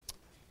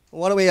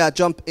Why don't we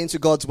jump into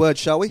God's Word,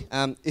 shall we?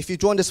 If you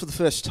joined us for the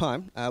first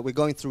time, we're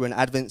going through an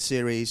Advent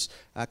series,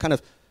 kind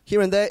of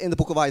here and there in the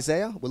book of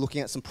Isaiah. We're looking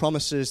at some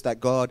promises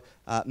that God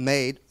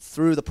made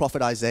through the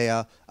prophet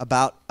Isaiah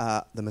about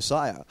the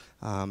Messiah.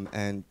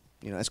 And,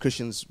 you know, as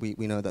Christians, we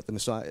know that the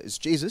Messiah is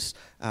Jesus.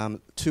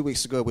 2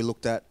 weeks ago, we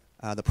looked at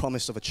the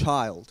promise of a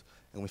child,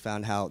 and we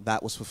found how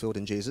that was fulfilled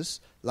in Jesus.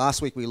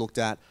 Last week, we looked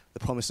at the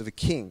promise of a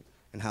king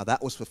and how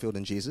that was fulfilled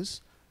in Jesus.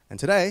 And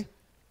today,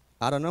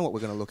 I don't know what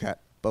we're going to look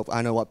at, but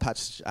I know what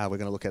passage we're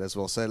going to look at as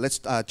well. So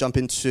let's jump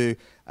into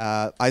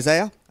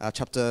Isaiah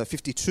chapter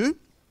 52.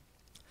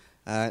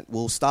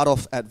 We'll start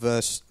off at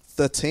verse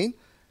 13,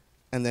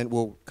 and then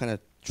we'll kind of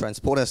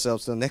transport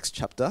ourselves to the next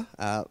chapter,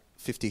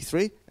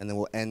 53, and then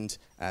we'll end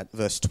at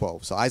verse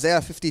 12. So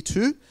Isaiah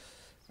 52,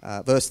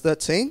 verse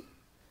 13,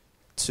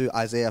 to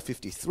Isaiah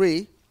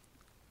 53,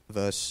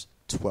 verse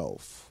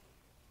 12.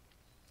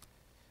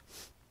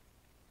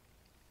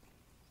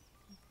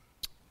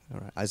 All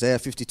right, Isaiah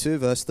 52,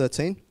 verse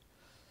 13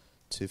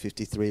 to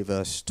 53,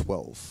 verse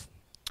 12.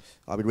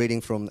 I'll be reading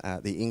from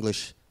the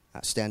English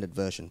Standard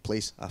Version.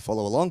 Please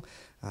follow along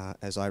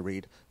as I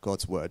read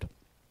God's Word.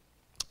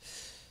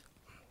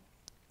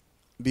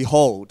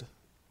 Behold,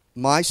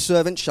 my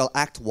servant shall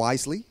act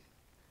wisely.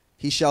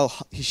 He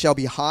shall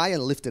be high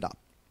and lifted up,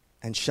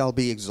 and shall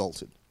be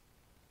exalted.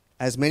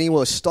 As many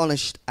were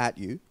astonished at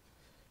you,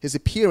 his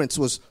appearance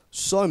was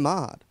so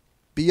marred,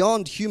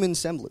 beyond human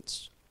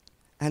semblance,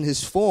 and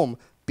his form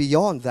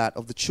beyond that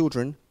of the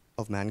children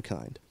of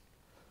mankind.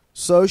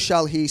 So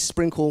shall he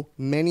sprinkle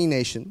many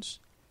nations.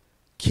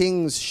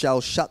 Kings shall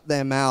shut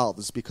their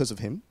mouths because of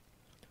him.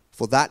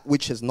 For that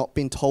which has not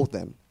been told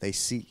them, they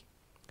see.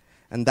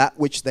 And that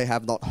which they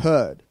have not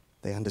heard,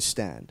 they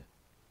understand.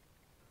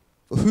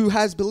 For who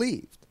has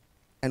believed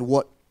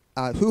what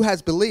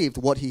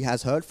he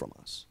has heard from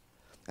us?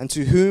 And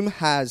to whom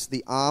has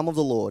the arm of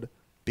the Lord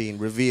been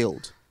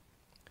revealed?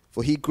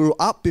 For he grew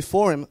up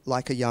before him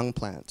like a young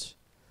plant,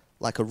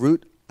 like a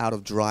root out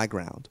of dry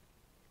ground.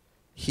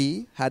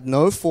 He had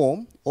no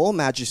form or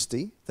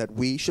majesty that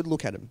we should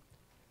look at him,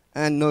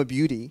 and no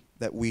beauty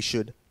that we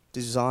should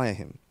desire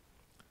him.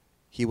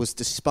 He was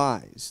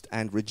despised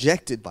and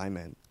rejected by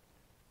men,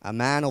 a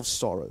man of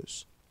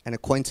sorrows and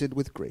acquainted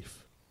with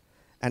grief.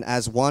 And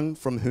as one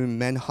from whom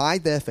men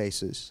hide their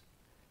faces,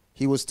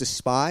 he was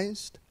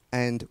despised,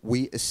 and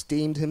we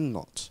esteemed him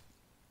not.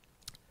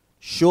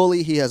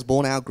 Surely he has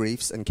borne our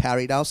griefs and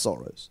carried our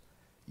sorrows,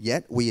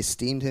 yet we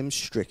esteemed him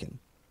stricken,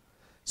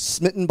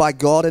 smitten by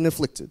God and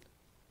afflicted.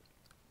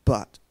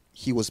 But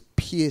he was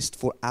pierced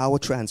for our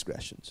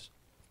transgressions.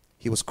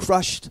 He was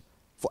crushed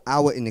for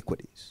our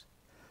iniquities.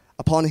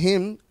 Upon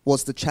him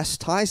was the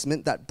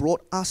chastisement that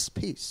brought us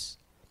peace,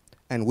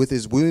 and with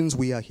his wounds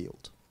we are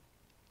healed.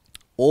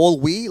 All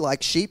we,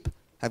 like sheep,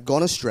 have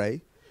gone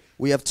astray.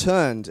 We have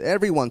turned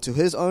everyone to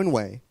his own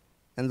way,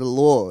 and the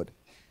Lord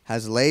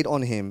has laid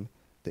on him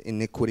the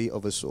iniquity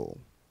of us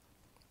all.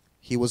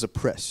 He was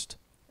oppressed,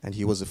 and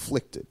he was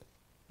afflicted,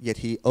 yet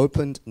he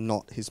opened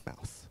not his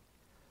mouth.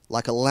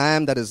 Like a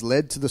lamb that is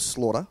led to the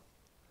slaughter,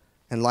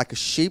 and like a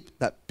sheep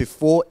that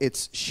before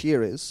its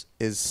shearers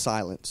is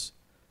silent,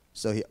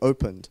 so he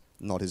opened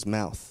not his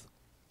mouth.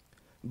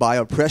 By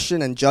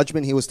oppression and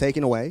judgment he was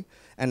taken away.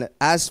 And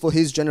as for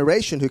his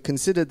generation, who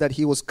considered that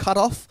he was cut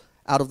off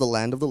out of the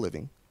land of the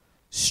living,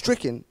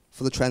 stricken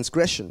for the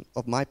transgression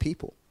of my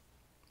people.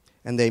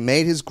 And they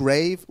made his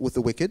grave with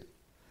the wicked,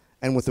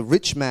 and with the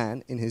rich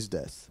man in his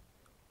death,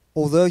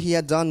 although he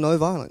had done no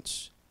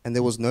violence, and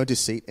there was no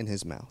deceit in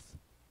his mouth.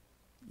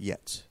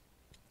 Yet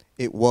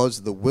it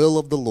was the will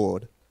of the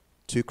Lord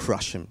to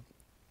crush him.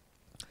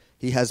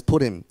 He has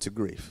put him to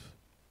grief.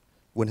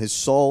 When his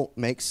soul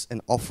makes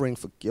an offering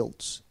for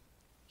guilt,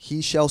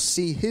 he shall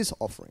see his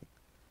offering.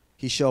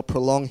 He shall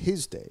prolong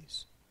his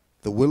days.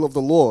 The will of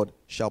the Lord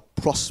shall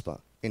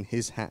prosper in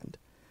his hand.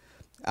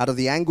 Out of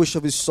the anguish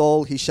of his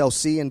soul he shall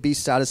see and be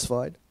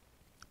satisfied.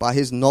 By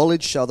his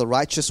knowledge shall the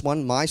righteous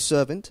one, my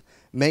servant,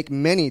 make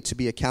many to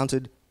be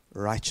accounted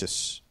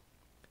righteous,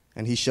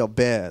 and he shall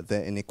bear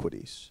their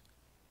iniquities.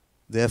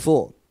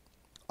 Therefore,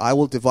 I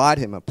will divide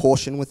him a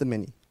portion with the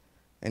many,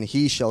 and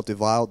he shall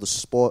divide the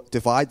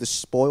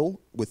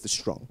spoil with the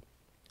strong,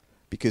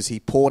 because he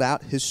poured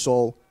out his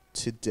soul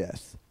to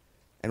death,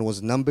 and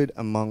was numbered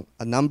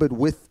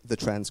with the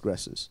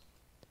transgressors.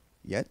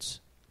 Yet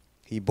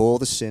he bore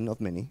the sin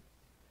of many,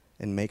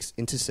 and makes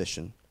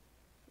intercession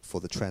for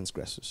the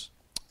transgressors.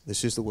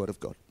 This is the word of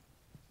God.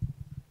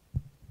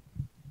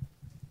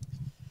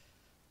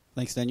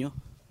 Thanks, Daniel.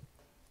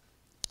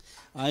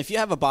 If you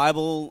have a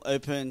Bible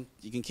open,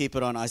 you can keep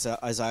it on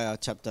Isaiah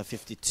chapter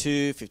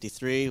 52,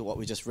 53, what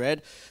we just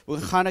read.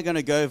 We're kind of going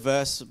to go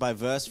verse by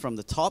verse from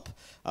the top.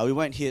 We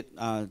won't hit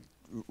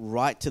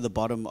right to the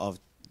bottom of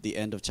the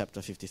end of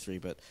chapter 53,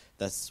 but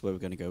that's where we're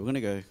going to go. We're going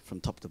to go from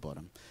top to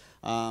bottom.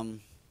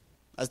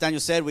 As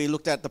Daniel said, we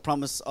looked at the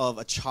promise of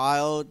a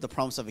child, the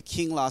promise of a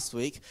king last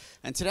week.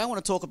 And today I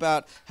want to talk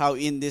about how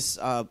in this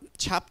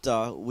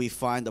chapter we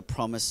find the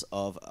promise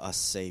of a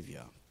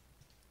Saviour.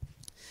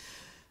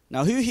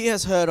 Now, who here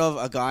has heard of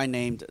a guy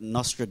named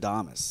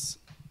Nostradamus?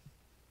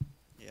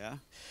 Yeah,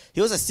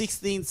 he was a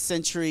 16th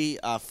century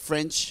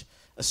French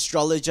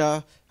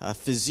astrologer,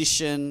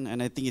 physician,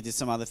 and I think he did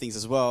some other things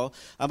as well.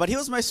 But he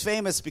was most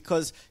famous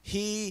because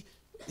he's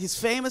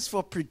famous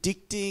for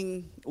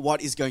predicting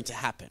what is going to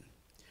happen.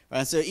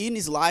 Right? So in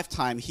his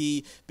lifetime,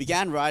 he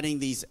began writing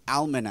these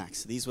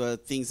almanacs. These were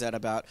things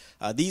that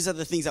these are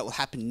the things that will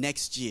happen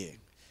next year.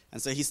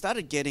 And so he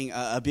started getting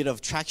a bit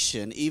of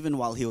traction even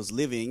while he was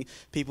living.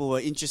 People were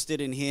interested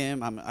in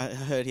him. I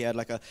heard he had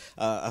like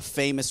a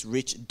famous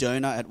rich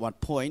donor at one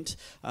point.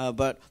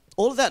 But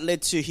all of that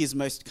led to his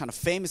most kind of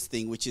famous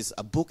thing, which is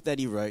a book that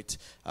he wrote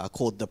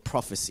called The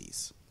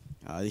Prophecies.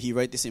 He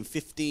wrote this in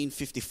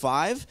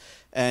 1555,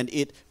 and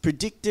it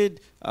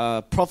predicted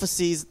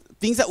prophecies,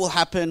 things that will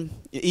happen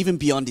even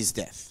beyond his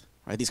death.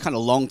 Right? These kind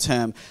of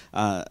long-term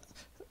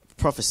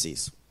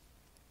prophecies.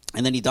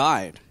 And then he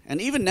died.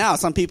 And even now,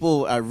 some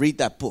people read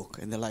that book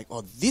and they're like,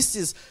 oh, this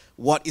is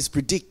what is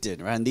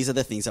predicted, right? And these are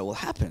the things that will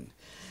happen.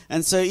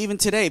 And so even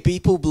today,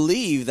 people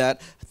believe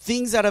that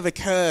things that have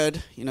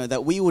occurred,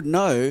 that we would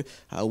know,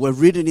 were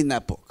written in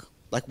that book,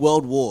 like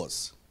world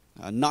wars,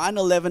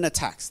 9/11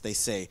 attacks, they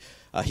say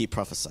he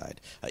prophesied.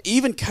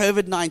 Even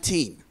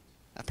COVID-19,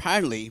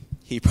 apparently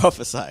he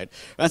prophesied.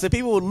 And so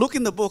people would look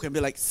in the book and be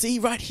like, see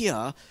right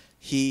here,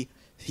 he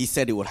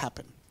said it would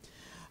happen.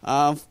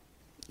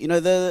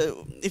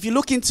 If you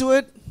look into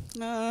it,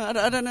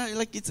 I don't know.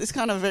 Like it's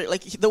kind of very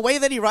like the way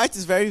that he writes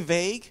is very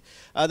vague.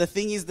 The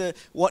thing is the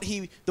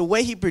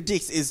way he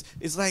predicts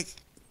is like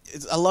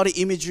it's a lot of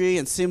imagery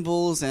and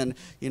symbols, and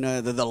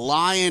the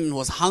lion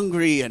was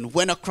hungry and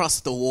went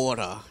across the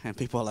water, and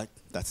people are like,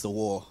 that's the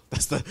war,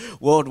 that's the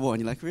world war,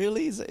 and you're like,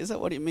 really? Is that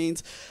what it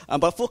means?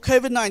 But for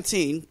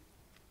COVID-19,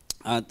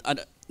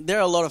 there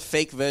are a lot of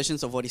fake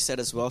versions of what he said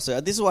as well.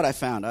 So this is what I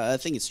found. I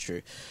think it's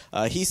true.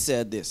 He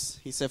said this.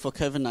 He said for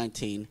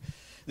COVID-19,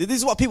 this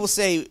is what people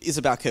say is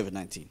about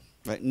COVID-19.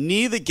 Right?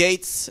 Near the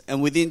gates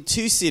and within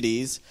 2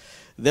 cities,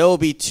 there will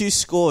be 2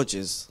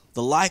 scourges,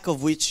 the like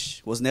of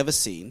which was never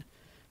seen.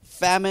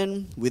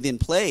 Famine within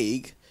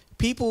plague,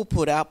 people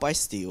put out by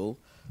steel,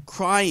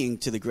 crying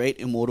to the great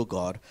immortal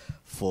God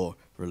for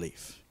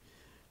relief.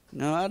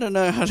 No, I don't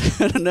know.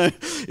 I don't know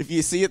if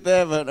you see it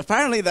there, but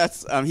apparently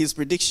that's his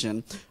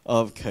prediction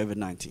of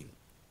COVID-19.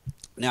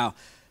 Now,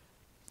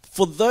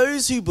 for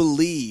those who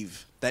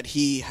believe that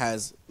he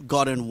has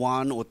gotten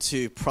 1 or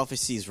 2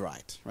 prophecies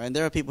right, and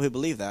there are people who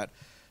believe that,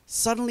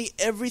 suddenly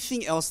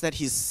everything else that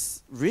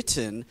he's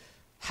written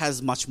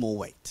has much more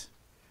weight.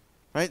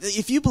 Right?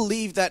 If you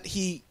believe that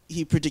he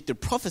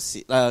predicted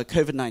prophecy,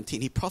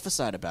 COVID-19, he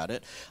prophesied about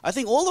it, I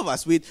think all of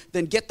us, we'd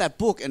then get that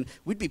book and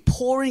we'd be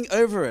poring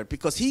over it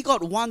because he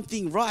got one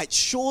thing right.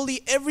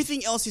 Surely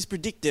everything else he's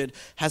predicted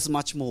has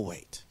much more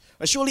weight.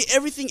 Surely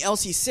everything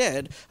else he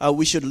said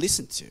we should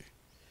listen to.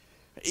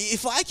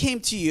 If I came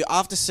to you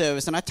after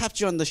service and I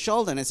tapped you on the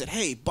shoulder and I said,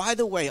 hey, by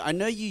the way, I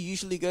know you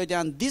usually go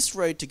down this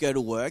road to go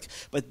to work,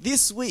 but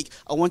this week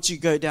I want you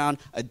to go down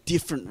a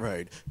different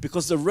road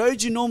because the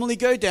road you normally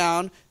go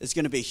down is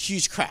going to be a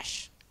huge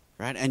crash,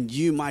 right? And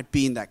you might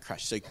be in that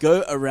crash. So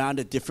go around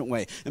a different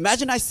way.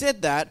 Imagine I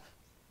said that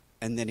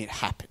and then it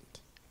happened.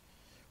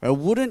 Right?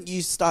 Wouldn't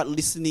you start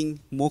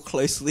listening more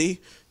closely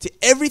to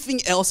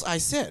everything else I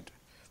said?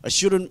 Or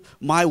shouldn't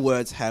my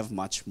words have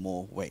much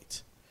more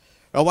weight?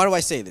 Right, why do I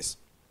say this?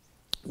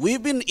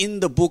 We've been in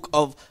the book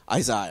of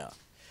Isaiah.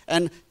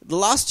 And the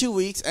last 2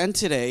 weeks and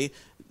today,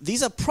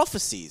 these are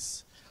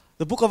prophecies.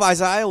 The book of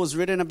Isaiah was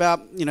written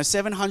about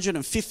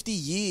 750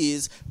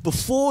 years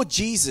before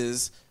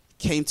Jesus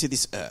came to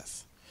this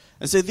earth.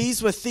 And so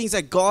these were things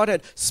that God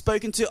had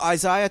spoken to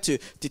Isaiah to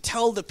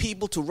tell the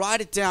people, to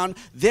write it down.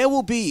 There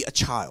will be a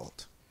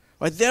child.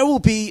 Right? There will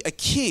be a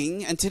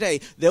king, and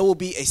today there will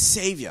be a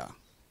savior.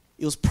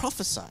 It was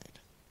prophesied.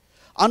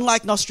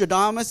 Unlike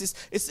Nostradamus,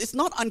 it's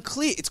not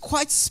unclear. It's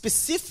quite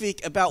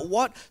specific about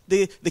what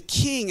the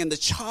king and the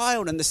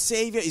child and the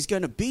savior is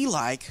going to be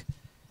like.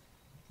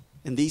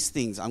 And these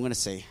things, I'm going to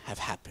say, have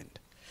happened.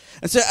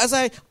 And so as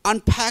I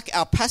unpack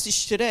our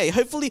passage today,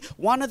 hopefully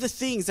one of the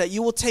things that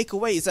you will take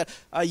away is that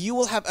you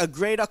will have a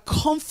greater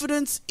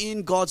confidence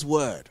in God's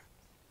word.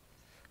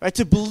 Right?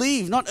 To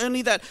believe not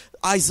only that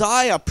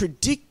Isaiah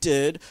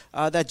predicted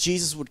that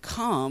Jesus would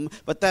come,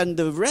 but then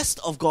the rest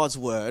of God's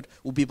word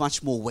will be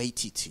much more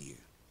weighty to you.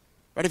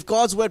 Right? If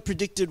God's word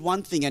predicted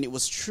one thing and it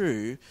was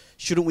true,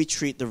 shouldn't we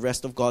treat the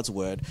rest of God's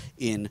word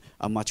in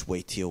a much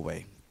weightier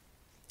way?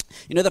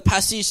 The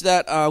passage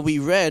that we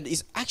read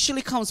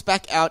actually comes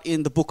back out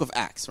in the book of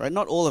Acts, right?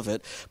 Not all of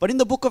it, but in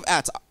the book of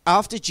Acts,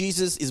 after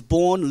Jesus is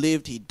born,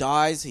 lived, he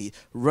dies, he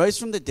rose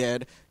from the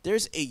dead,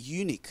 there's a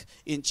eunuch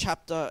in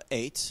chapter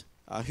 8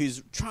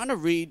 who's trying to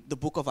read the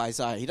book of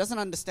Isaiah. He doesn't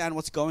understand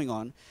what's going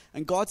on,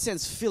 and God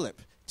sends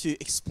Philip to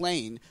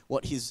explain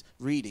what he's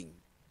reading.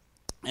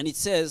 And it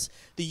says,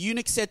 the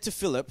eunuch said to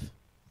Philip,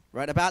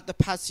 right, about the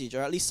passage,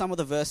 or at least some of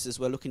the verses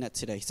we're looking at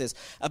today. He says,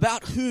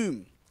 about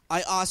whom,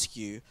 I ask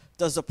you,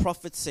 does the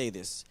prophet say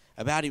this?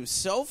 About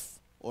himself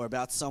or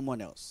about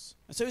someone else?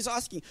 And so he's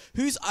asking,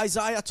 who's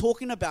Isaiah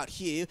talking about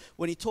here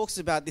when he talks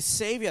about this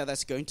Savior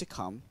that's going to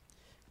come?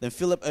 Then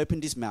Philip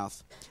opened his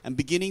mouth, and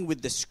beginning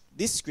with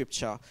this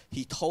scripture,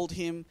 he told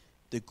him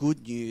the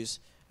good news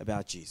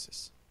about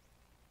Jesus.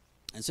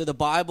 And so the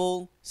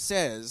Bible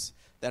says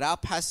that our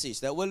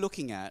passage that we're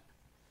looking at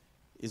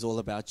is all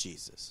about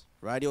Jesus,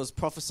 right? It was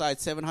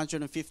prophesied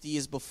 750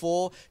 years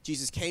before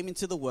Jesus came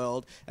into the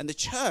world, and the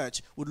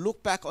church would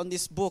look back on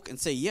this book and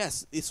say,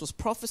 yes, this was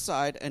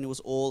prophesied and it was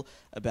all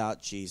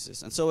about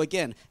Jesus. And so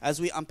again,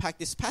 as we unpack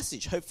this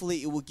passage,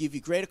 hopefully it will give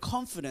you greater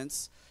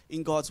confidence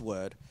in God's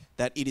word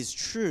that it is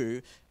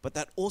true, but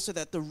that also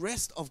that the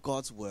rest of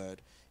God's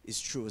word is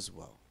true as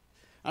well.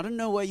 I don't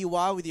know where you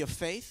are with your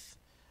faith,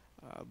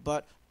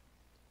 but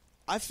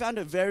I found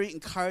it very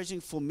encouraging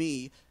for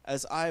me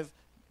as I've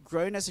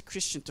grown as a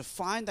Christian to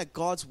find that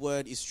God's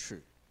word is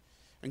true.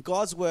 And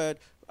God's word,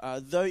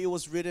 though it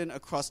was written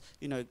across,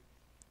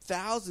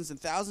 thousands and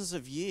thousands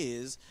of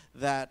years,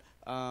 that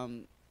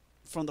from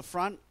the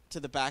front to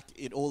the back,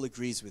 it all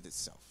agrees with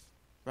itself,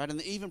 right?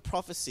 And even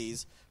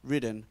prophecies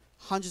written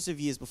hundreds of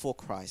years before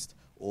Christ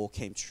all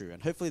came true.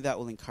 And hopefully that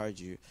will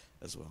encourage you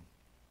as well.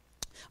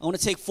 I want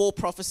to take 4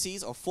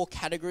 prophecies or 4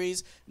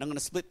 categories, and I'm going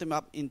to split them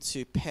up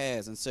into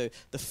pairs. And so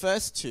the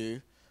first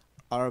 2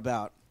 are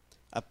about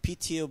a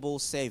pitiable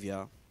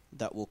Savior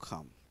that will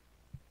come.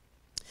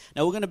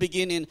 Now we're going to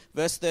begin in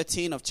verse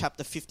 13 of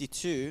chapter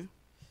 52.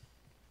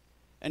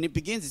 And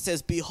it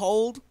says,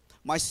 "Behold,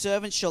 my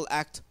servant shall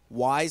act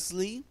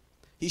wisely.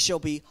 He shall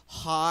be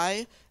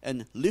high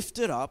and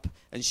lifted up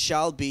and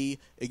shall be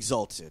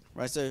exalted."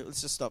 Right, so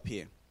let's just stop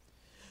here.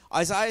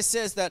 Isaiah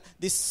says that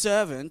this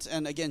servant,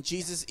 and again,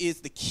 Jesus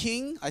is the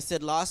king, I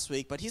said last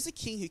week, but he's a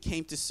king who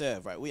came to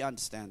serve, right? We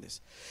understand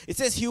this. It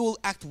says he will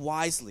act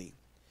wisely.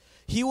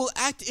 He will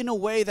act in a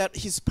way that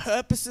his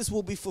purposes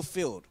will be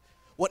fulfilled.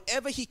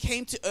 Whatever he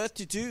came to earth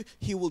to do,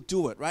 he will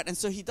do it, right? And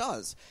so he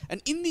does.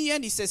 And in the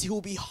end, he says he will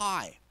be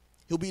high.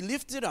 He'll be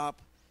lifted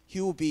up. He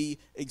will be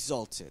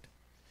exalted.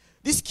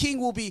 This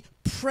king will be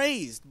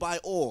praised by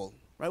all,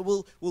 right?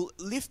 We'll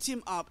lift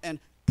him up and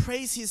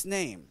praise his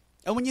name.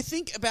 And when you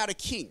think about a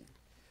king,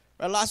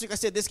 right, last week I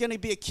said there's going to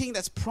be a king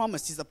that's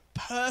promised. He's a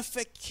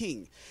perfect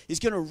king. He's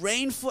going to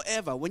reign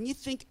forever. When you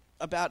think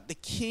about the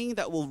king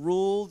that will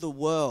rule the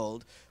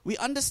world, we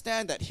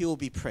understand that he will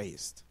be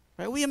praised,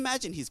 right? We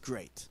imagine he's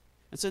great.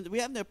 And so we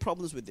have no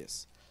problems with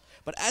this.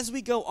 But as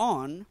we go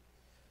on,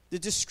 the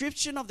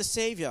description of the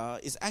Savior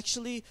is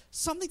actually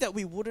something that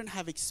we wouldn't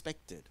have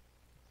expected.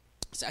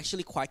 It's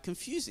actually quite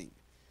confusing.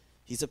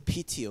 He's a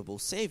pitiable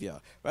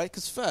Savior, right?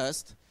 Because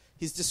first,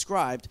 he's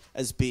described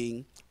as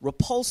being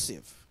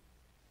repulsive.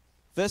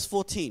 Verse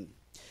 14,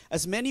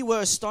 "As many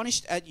were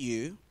astonished at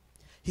you,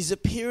 his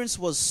appearance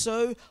was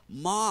so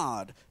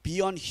marred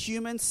beyond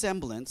human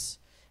semblance,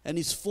 and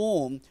his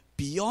form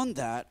beyond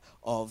that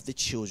of the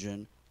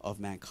children of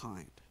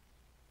mankind."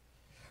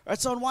 Right,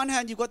 so on one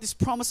hand, you've got this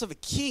promise of a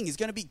king. He's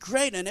going to be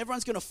great, and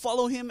everyone's going to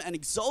follow him and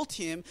exalt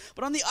him.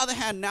 But on the other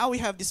hand, now we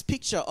have this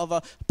picture of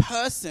a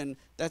person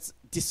that's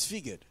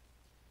disfigured,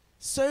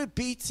 so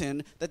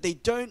beaten that they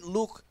don't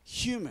look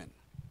human,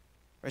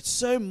 right?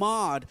 So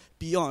marred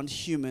beyond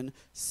human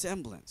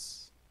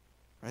semblance,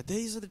 right?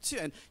 These are the two.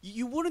 And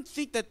you wouldn't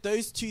think that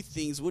those two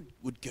things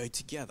would go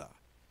together.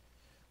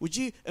 Would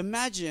you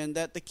imagine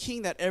that the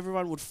king that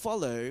everyone would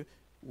follow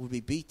would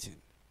be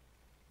beaten,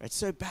 right?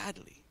 So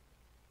badly.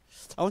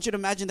 I want you to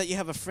imagine that you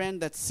have a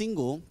friend that's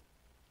single,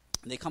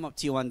 and they come up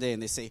to you one day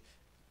and they say,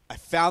 "I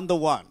found the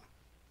one."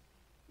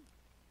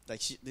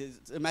 Like,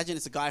 imagine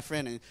it's a guy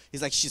friend, and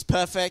he's like, "She's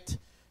perfect.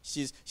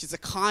 She's the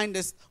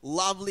kindest,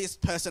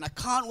 loveliest person. I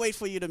can't wait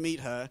for you to meet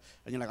her."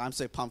 And you're like, "I'm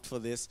so pumped for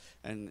this."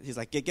 And he's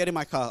like, get in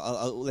my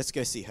car. Let's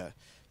go see her.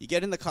 You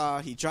get in the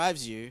car. He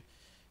drives you,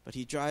 but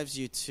he drives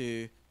you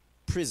to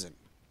prison.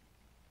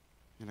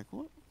 You're like,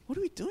 what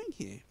are we doing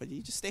here? But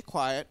you just stay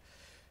quiet.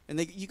 And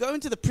you go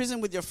into the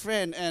prison with your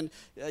friend, and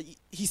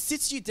he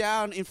sits you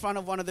down in front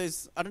of one of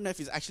those, I don't know if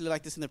he's actually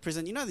like this in the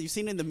prison. You know, you've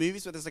seen it in the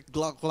movies where there's a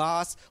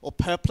glass or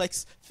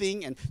perplex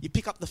thing, and you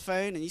pick up the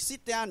phone, and you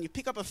sit down, and you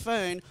pick up a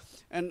phone,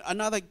 and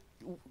another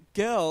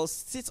girl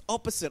sits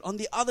opposite on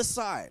the other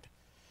side.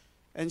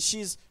 And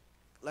she's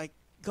like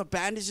got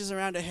bandages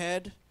around her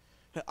head,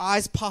 her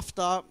eyes puffed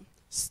up,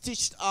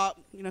 stitched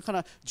up, kind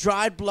of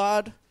dried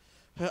blood.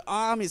 Her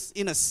arm is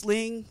in a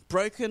sling,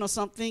 broken or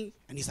something.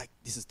 And he's like,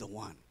 "This is the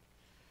one.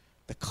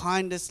 The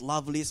kindest,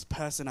 loveliest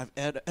person I've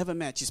ever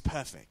met. She's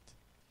perfect."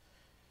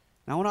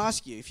 Now, I want to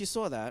ask you, if you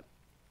saw that,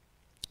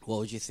 what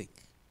would you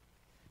think?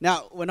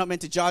 Now, we're not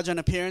meant to judge on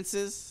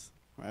appearances,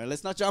 right?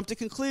 Let's not jump to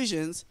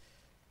conclusions.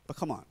 But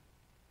come on.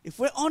 If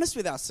we're honest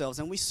with ourselves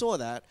and we saw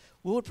that,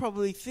 we would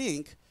probably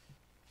think,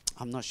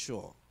 I'm not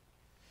sure.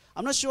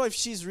 I'm not sure if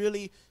she's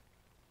really,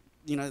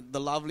 the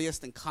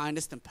loveliest and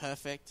kindest and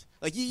perfect.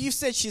 Like, you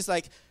said she's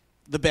like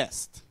the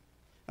best.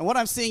 And what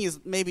I'm seeing is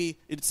maybe,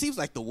 it seems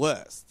like the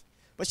worst.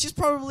 But she's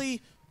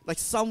probably like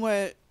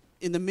somewhere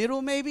in the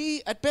middle,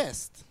 maybe at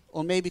best,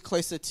 or maybe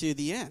closer to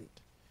the end.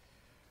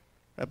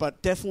 Right?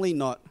 But definitely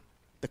not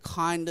the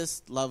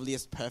kindest,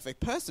 loveliest, perfect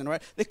person,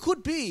 right? There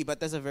could be, but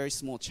there's a very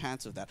small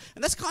chance of that.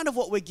 And that's kind of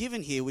what we're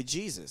given here with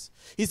Jesus.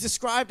 He's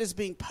described as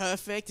being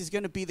perfect. He's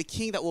going to be the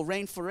king that will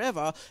reign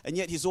forever, and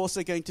yet he's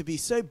also going to be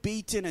so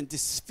beaten and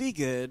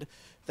disfigured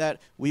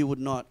that we would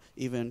not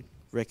even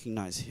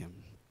recognize him.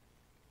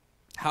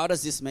 How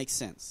does this make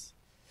sense?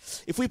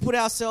 If we put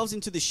ourselves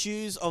into the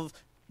shoes of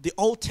the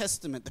Old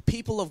Testament, the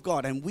people of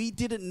God, and we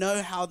didn't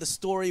know how the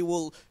story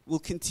will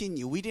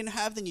continue, we didn't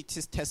have the New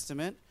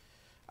Testament,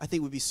 I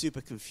think we'd be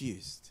super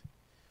confused.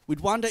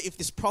 We'd wonder if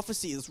this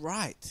prophecy is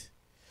right.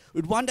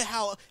 We'd wonder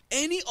how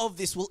any of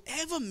this will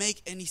ever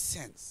make any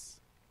sense.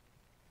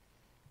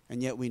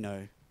 And yet we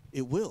know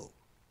it will.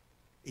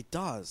 It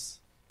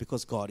does,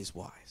 because God is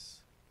wise.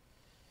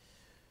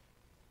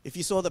 If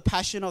you saw the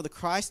Passion of the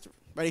Christ,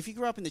 right? If you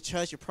grew up in the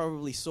church, you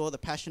probably saw the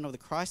Passion of the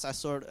Christ. I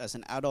saw it as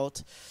an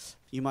adult.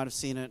 You might have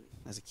seen it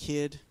as a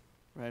kid,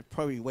 right?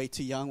 Probably way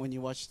too young when you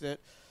watched it.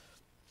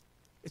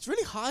 It's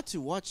really hard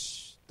to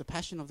watch the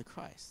Passion of the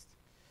Christ.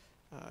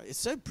 It's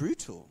so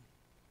brutal.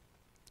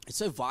 It's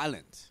so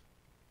violent.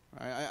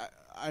 Right?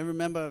 I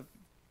remember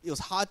it was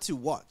hard to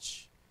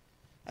watch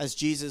as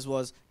Jesus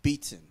was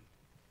beaten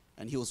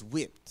and he was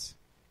whipped.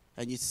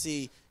 And you'd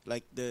see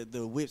like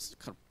the whips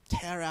kind of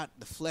tear out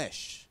the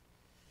flesh.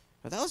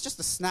 But that was just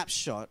a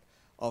snapshot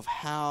of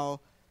how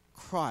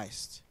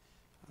Christ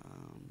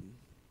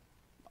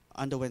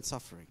underwent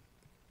suffering.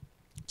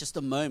 Just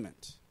a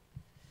moment.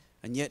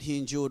 And yet he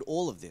endured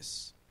all of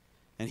this.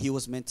 And he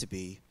was meant to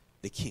be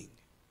the king.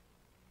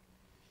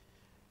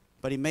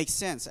 But it makes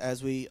sense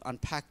as we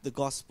unpack the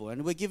gospel.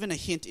 And we're given a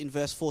hint in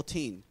verse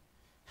 14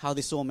 how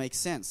this all makes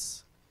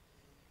sense.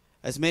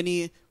 As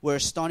many were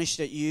astonished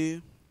at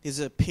you, his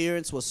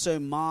appearance was so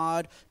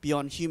marred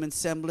beyond human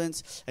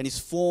semblance, and his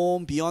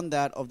form beyond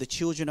that of the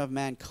children of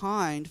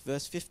mankind,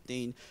 verse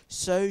 15,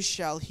 so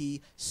shall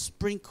he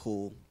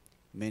sprinkle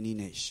many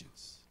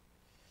nations.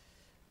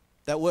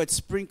 That word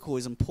sprinkle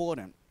is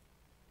important.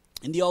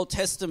 In the Old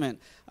Testament,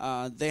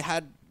 they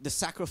had the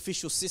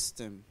sacrificial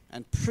system,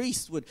 and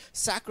priests would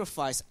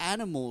sacrifice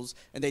animals,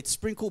 and they'd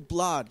sprinkle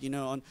blood,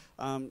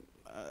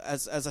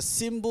 as a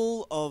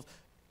symbol of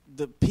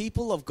the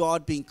people of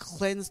God being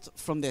cleansed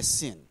from their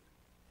sin.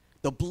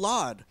 The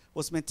blood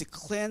was meant to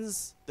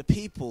cleanse the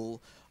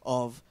people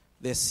of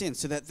their sin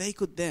so that they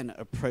could then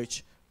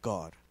approach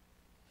God.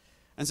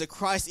 And so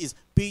Christ is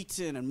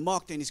beaten and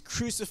mocked and is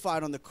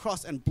crucified on the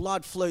cross, and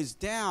blood flows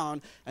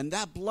down, and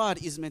that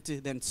blood is meant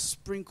to then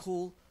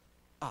sprinkle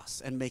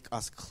us and make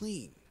us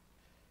clean.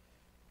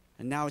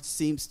 And now it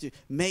seems to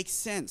make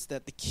sense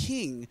that the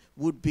king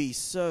would be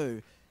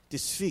so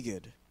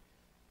disfigured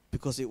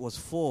because it was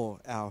for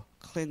our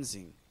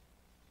cleansing.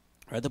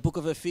 Right, the book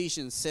of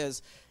Ephesians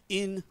says,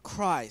 in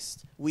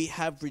Christ we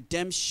have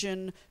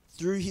redemption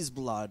through his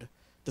blood,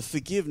 the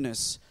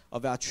forgiveness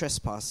of our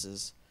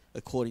trespasses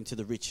according to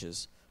the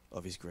riches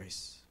of his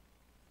grace.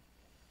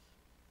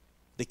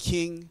 The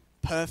king,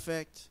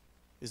 perfect,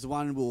 is the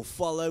one who will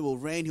follow, will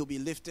reign, he'll be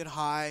lifted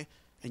high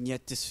and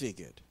yet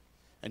disfigured.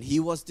 And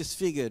he was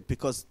disfigured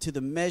because to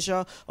the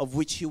measure of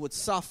which he would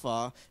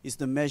suffer is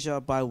the measure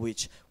by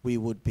which we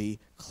would be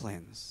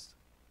cleansed.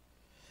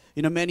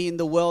 Many in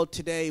the world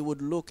today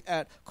would look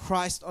at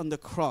Christ on the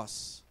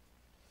cross,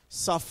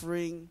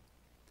 suffering,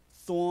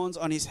 thorns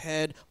on his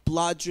head,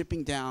 blood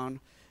dripping down,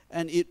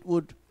 and it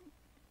would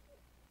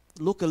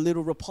look a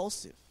little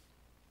repulsive.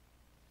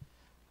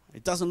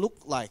 It doesn't look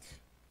like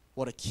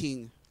what a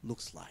king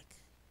looks like.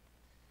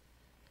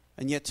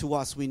 And yet to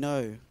us, we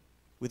know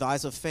with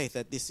eyes of faith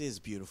that this is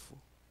beautiful.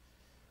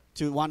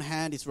 To one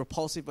hand, it's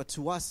repulsive, but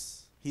to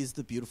us, he is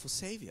the beautiful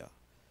Savior.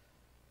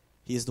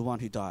 He is the one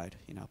who died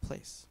in our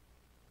place.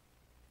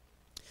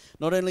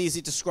 Not only is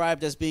he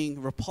described as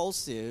being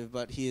repulsive,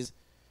 but he is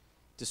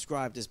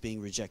described as being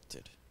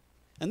rejected.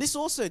 And this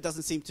also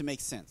doesn't seem to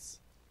make sense.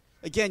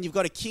 Again, you've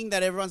got a king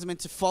that everyone's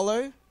meant to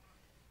follow,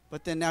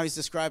 but then now he's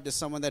described as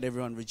someone that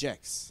everyone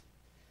rejects.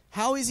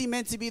 How is he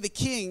meant to be the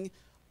king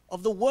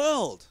of the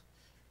world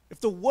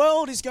if the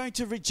world is going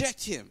to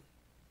reject him?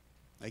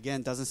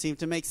 Again, doesn't seem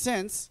to make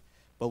sense,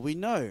 but we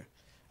know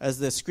as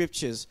the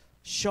scriptures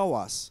show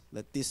us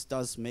that this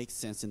does make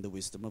sense in the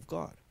wisdom of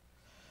God.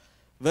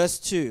 Verse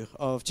 2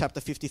 of chapter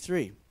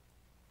 53.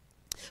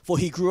 For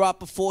he grew up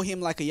before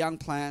him like a young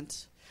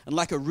plant, and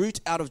like a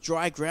root out of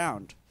dry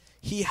ground.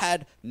 He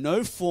had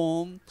no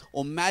form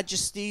or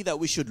majesty that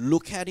we should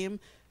look at him,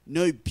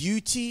 no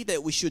beauty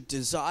that we should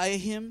desire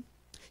him.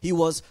 He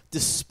was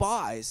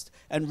despised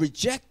and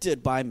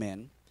rejected by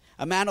men,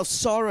 a man of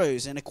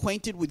sorrows and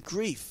acquainted with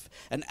grief,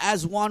 and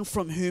as one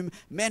from whom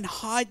men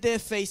hide their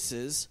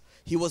faces,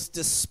 he was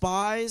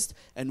despised,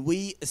 and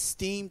we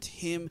esteemed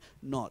him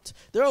not.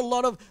 There are a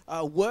lot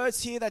of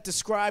words here that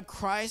describe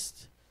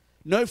Christ.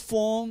 No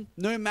form,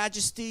 no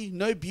majesty,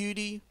 no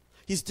beauty.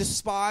 He's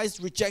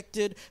despised,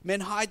 rejected. Men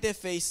hide their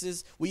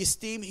faces. We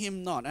esteem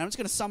him not. And I'm just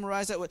going to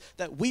summarize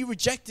that we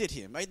rejected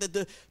him. Right?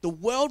 The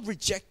world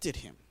rejected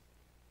him.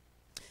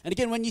 And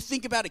again, when you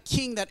think about a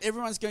king that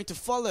everyone's going to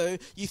follow,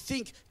 you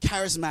think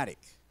charismatic,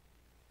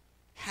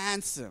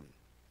 handsome,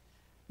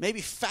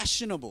 maybe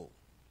fashionable.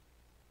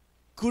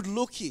 good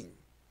looking.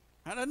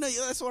 I don't know,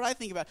 that's what I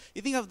think about.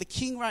 You think of the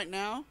king right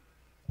now,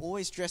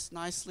 always dressed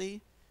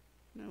nicely,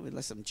 with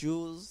like some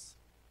jewels,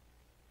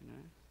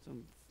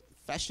 some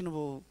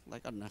fashionable,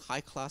 like, I don't know,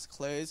 high-class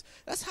clothes.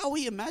 That's how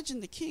we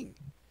imagine the king.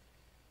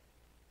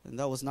 And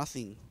that was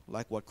nothing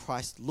like what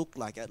Christ looked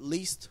like, at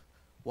least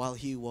while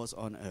he was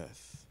on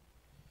earth.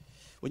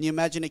 When you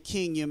imagine a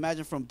king, you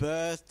imagine from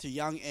birth to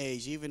young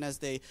age, even as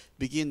they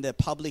begin their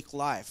public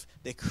life,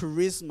 their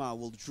charisma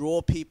will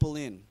draw people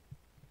in.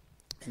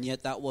 And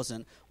yet that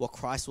wasn't what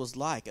Christ was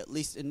like, at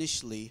least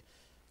initially,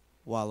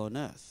 while on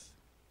earth.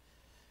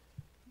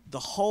 The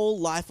whole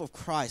life of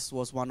Christ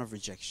was one of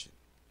rejection.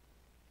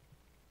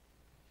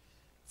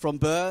 From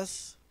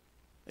birth,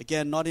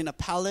 again, not in a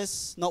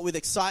palace, not with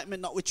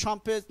excitement, not with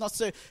trumpets, not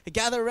so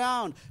gather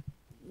around,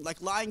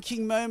 like Lion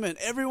King moment,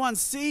 everyone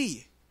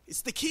see,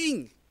 it's the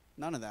king.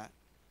 None of that.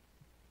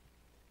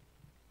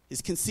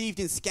 He's conceived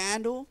in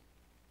scandal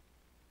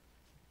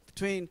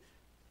between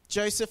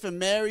Joseph and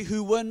Mary,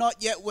 who were not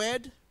yet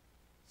wed.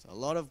 So a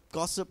lot of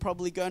gossip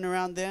probably going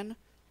around then.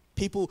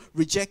 People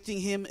rejecting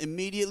him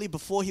immediately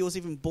before he was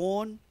even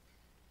born.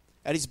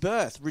 At his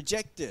birth,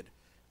 rejected.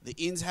 The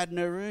inns had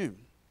no room.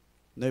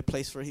 No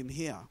place for him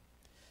here.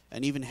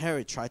 And even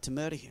Herod tried to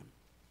murder him.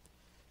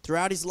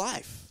 Throughout his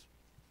life,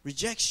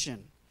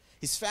 rejection.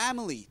 His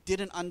family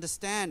didn't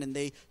understand and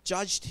they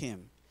judged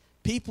him.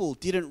 People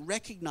didn't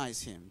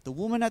recognize him. The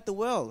woman at the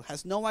well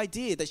has no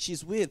idea that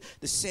she's with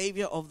the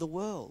Saviour of the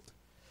world.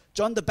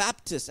 John the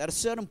Baptist, at a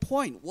certain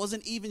point,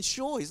 wasn't even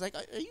sure. He's like,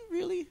 are you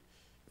really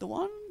the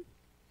one?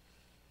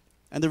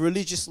 And the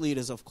religious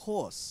leaders, of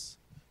course,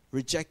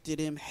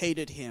 rejected him,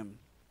 hated him,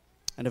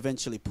 and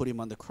eventually put him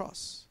on the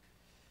cross.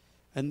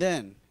 And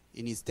then,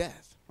 in his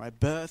death, right,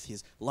 birth,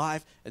 his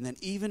life, and then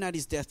even at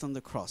his death on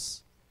the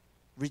cross,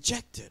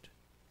 rejected.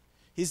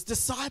 His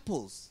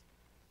disciples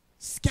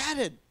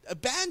scattered,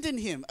 abandoned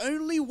him.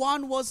 Only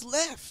one was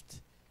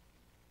left.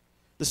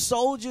 The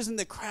soldiers and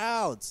the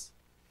crowds,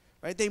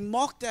 right? They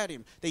mocked at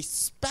him. They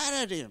spat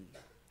at him.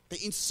 They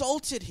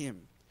insulted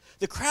him.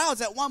 The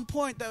crowds at one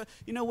point,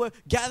 were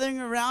gathering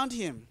around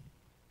him.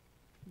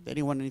 They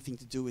didn't want anything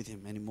to do with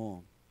him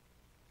anymore.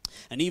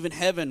 And even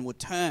heaven would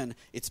turn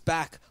its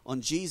back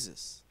on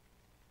Jesus.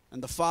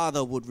 And the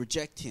Father would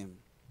reject him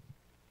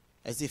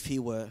as if he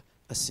were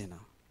a sinner.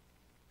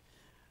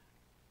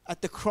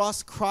 At the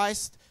cross,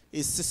 Christ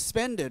is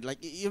suspended. Like,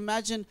 you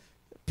imagine,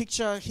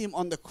 picture him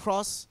on the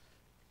cross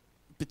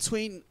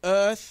between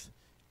earth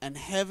and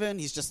heaven.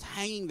 He's just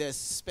hanging there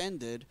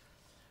suspended.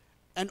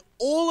 And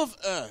all of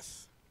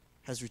earth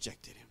has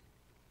rejected him.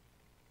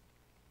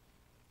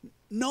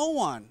 No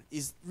one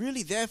is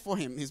really there for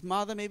him. His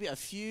mother, maybe a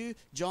few,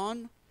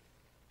 John.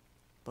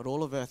 But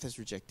all of earth has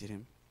rejected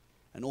him.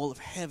 And all of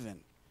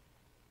heaven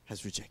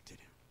has rejected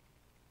him.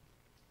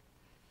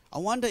 I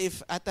wonder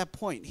if at that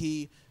point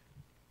he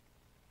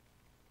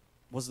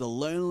was the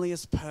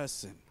loneliest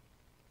person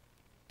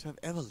to have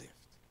ever lived.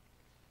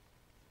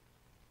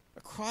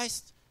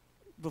 Christ,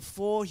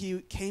 before he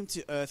came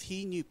to earth,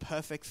 he knew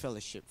perfect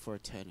fellowship for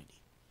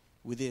eternity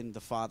within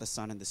the Father,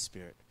 Son, and the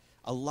Spirit.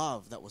 A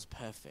love that was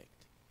perfect.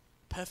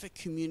 Perfect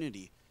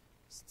community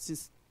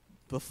since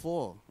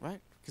before,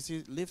 right? Because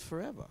he lived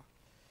forever.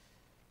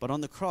 But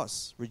on the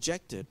cross,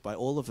 rejected by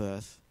all of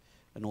earth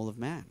and all of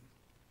man.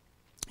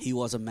 He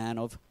was a man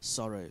of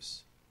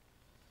sorrows.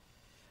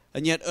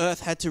 And yet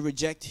earth had to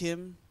reject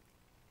him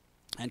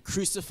and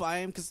crucify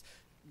him because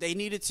they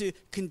needed to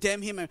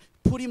condemn him and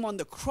put him on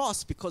the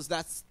cross because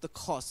that's the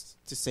cost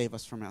to save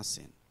us from our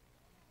sin.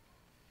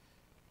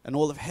 And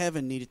all of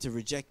heaven needed to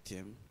reject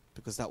him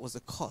because that was the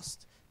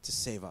cost to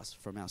save us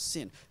from our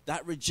sin.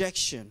 That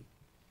rejection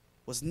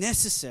was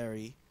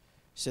necessary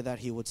so that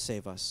he would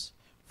save us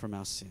from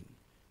our sin.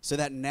 So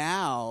that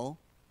now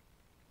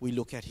we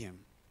look at him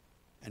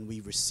and we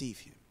receive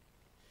him.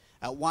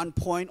 At one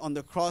point on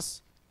the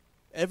cross,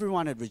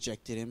 everyone had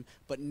rejected him.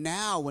 But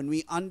now when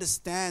we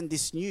understand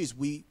this news,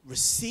 we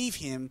receive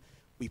him,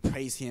 we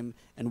praise him,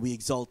 and we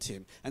exalt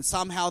him. And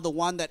somehow the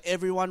one that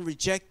everyone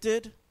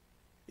rejected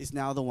is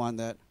now the one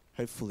that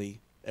hopefully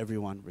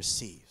everyone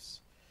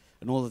receives.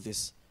 And all of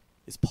this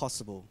is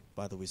possible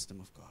by the wisdom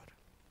of God.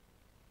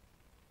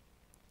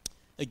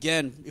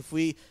 Again, if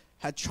we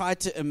had tried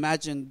to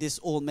imagine this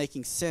all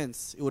making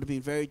sense, it would have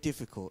been very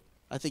difficult.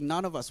 I think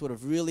none of us would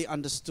have really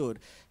understood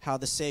how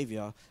the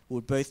Savior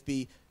would both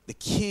be the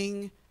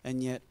king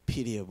and yet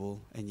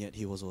pitiable, and yet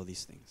he was all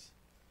these things.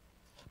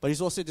 But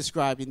he's also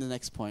described in the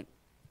next point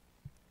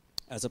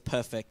as a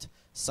perfect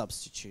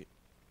substitute.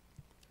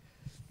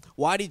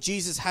 Why did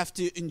Jesus have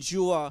to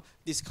endure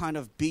this kind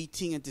of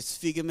beating and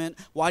disfigurement?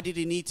 Why did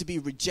he need to be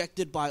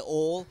rejected by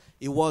all?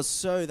 It was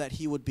so that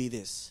he would be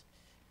this,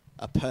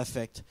 a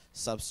perfect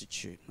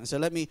substitute. And so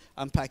let me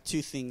unpack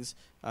two things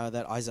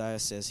that Isaiah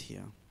says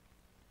here.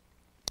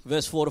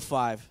 Verse 4 to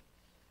 5,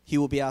 he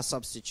will be our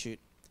substitute.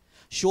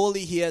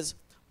 Surely he has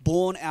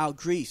borne our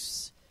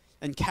griefs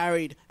and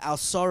carried our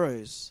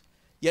sorrows.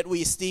 Yet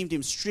we esteemed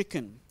him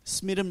stricken,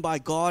 smitten by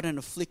God and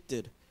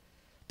afflicted.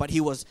 But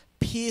he was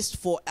pierced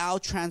for our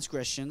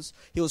transgressions.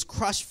 He was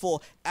crushed for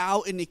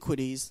our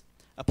iniquities.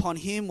 Upon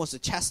him was the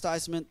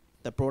chastisement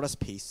that brought us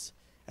peace,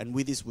 and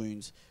with his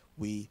wounds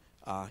we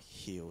are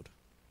healed.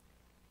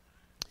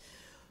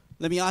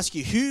 Let me ask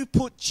you, who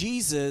put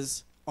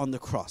Jesus on the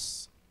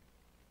cross?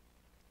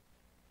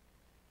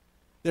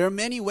 There are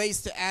many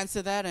ways to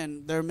answer that,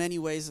 and there are many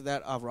ways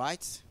that are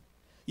right.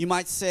 You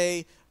might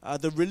say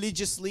the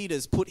religious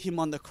leaders put him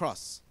on the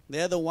cross.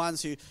 They're the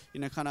ones who,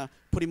 kind of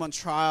put him on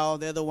trial.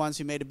 They're the ones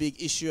who made a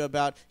big issue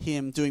about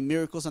him doing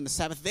miracles on the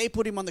Sabbath. They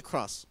put him on the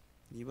cross.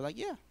 And you'd be like,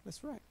 yeah,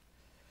 that's right.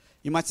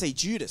 You might say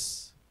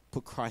Judas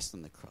put Christ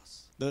on the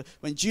cross.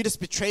 When Judas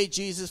betrayed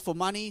Jesus for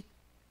money,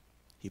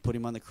 he put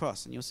him on the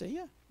cross. And you'll say,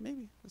 yeah,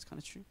 maybe, that's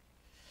kind of true.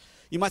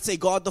 You might say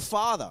God the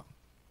Father.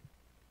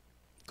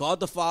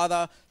 God the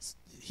Father,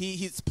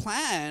 his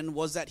plan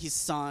was that his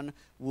son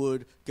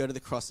would go to the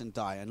cross and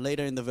die. And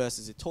later in the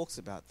verses it talks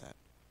about that.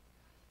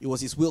 It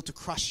was his will to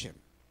crush him.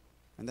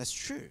 And that's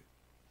true.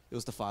 It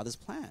was the Father's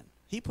plan.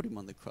 He put him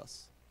on the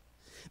cross.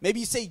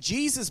 Maybe you say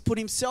Jesus put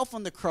himself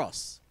on the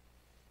cross.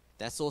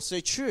 That's also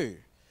true.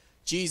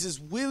 Jesus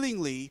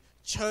willingly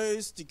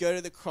chose to go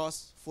to the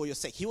cross for your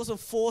sake. He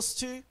wasn't forced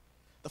to.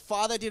 The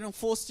Father didn't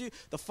force to.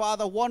 The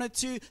Father wanted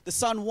to. The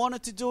Son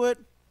wanted to do it.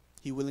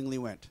 He willingly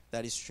went.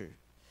 That is true.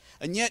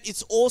 And yet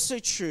it's also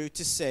true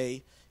to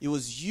say it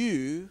was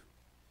you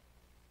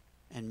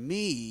and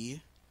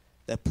me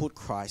that put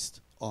Christ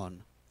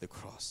on the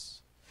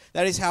cross.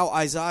 That is how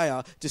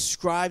Isaiah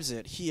describes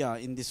it here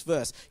in this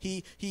verse.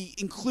 He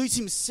includes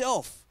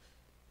himself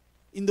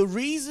in the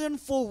reason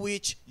for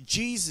which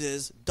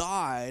Jesus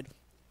died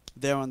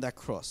there on that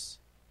cross.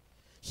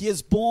 He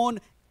has borne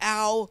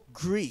our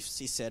griefs,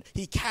 he said.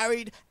 He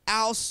carried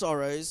our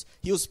sorrows.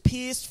 He was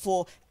pierced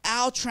for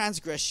our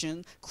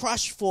transgression,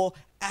 crushed for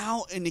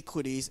our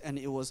iniquities, and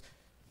it was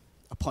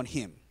upon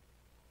him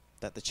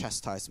that the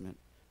chastisement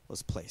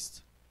was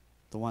placed,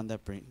 the one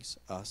that brings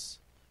us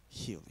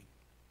healing.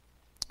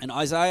 And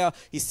Isaiah,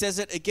 he says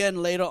it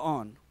again later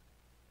on,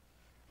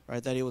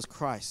 right, that it was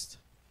Christ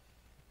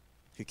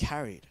who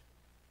carried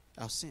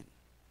our sin.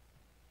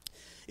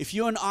 If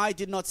you and I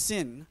did not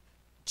sin,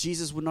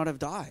 Jesus would not have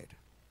died.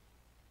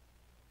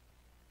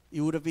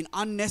 It would have been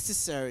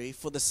unnecessary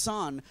for the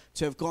Son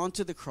to have gone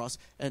to the cross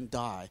and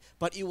die.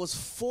 But it was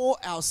for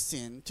our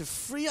sin, to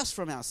free us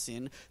from our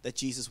sin, that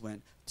Jesus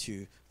went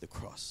to the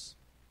cross.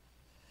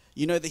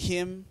 You know the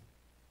hymn,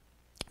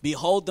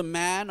 "Behold the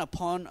man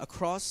upon a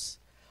cross,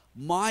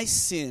 my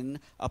sin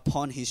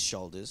upon his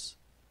shoulders.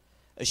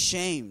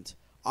 Ashamed,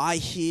 I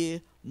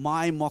hear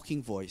my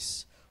mocking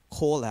voice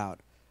call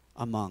out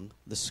among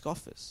the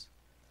scoffers.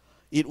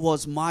 It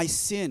was my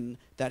sin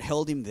that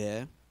held him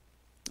there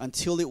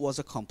until it was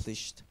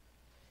accomplished.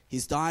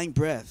 His dying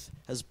breath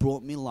has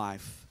brought me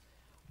life.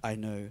 I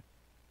know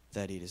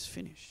that it is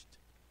finished."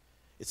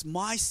 It's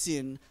my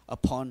sin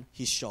upon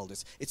his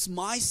shoulders. It's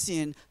my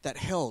sin that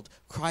held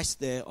Christ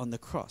there on the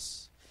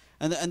cross.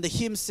 And the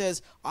hymn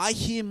says, "I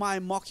hear my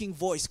mocking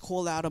voice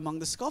call out among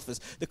the scoffers."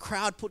 The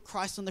crowd put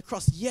Christ on the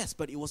cross, yes,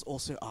 but it was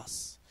also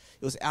us.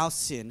 It was our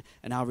sin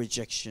and our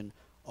rejection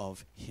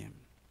of him.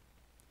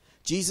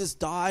 Jesus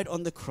died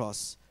on the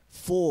cross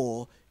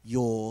for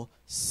your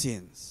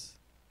sins.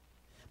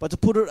 But to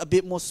put it a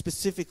bit more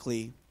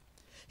specifically,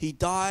 he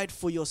died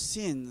for your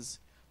sins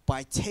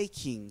by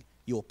taking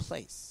your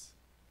place.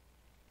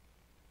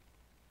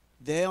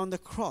 There on the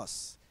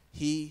cross,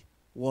 he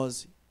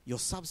was your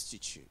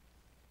substitute.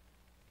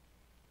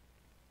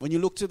 When you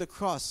look to the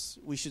cross,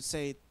 we should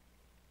say,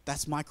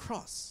 that's my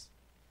cross.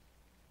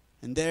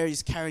 And there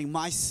he's carrying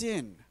my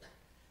sin.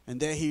 And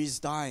there he is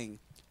dying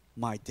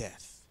my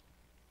death.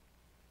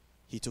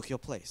 He took your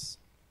place.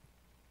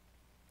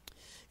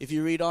 If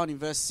you read on in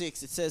verse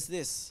 6, it says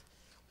this: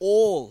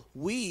 "All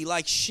we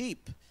like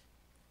sheep,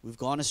 we've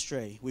gone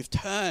astray. We've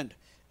turned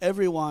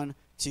everyone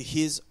to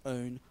his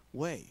own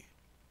way."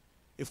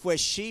 If we're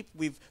sheep,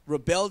 we've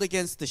rebelled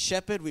against the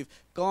shepherd. We've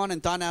gone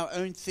and done our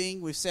own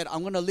thing. We've said,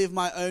 I'm going to live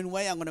my own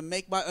way. I'm going to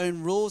make my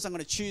own rules. I'm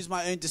going to choose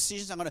my own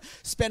decisions. I'm going to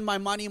spend my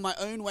money my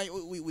own way.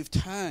 We've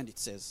turned, it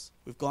says.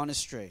 We've gone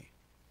astray.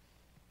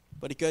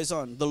 But it goes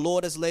on. "The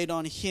Lord has laid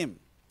on him,"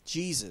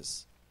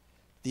 Jesus,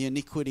 "the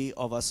iniquity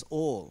of us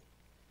all.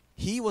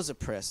 He was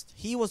oppressed.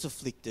 He was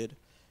afflicted,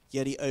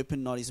 yet he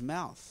opened not his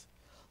mouth.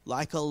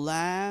 Like a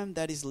lamb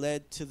that is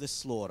led to the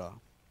slaughter,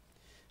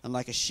 and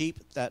like a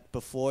sheep that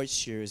before its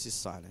shearers is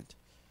silent,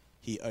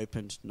 he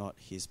opened not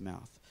his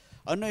mouth."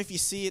 I don't know if you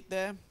see it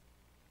there.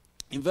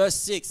 In verse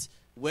 6,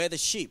 we're the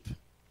sheep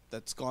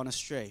that's gone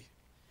astray.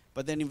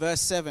 But then in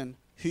verse 7,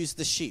 who's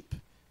the sheep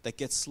that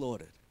gets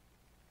slaughtered?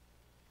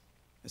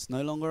 It's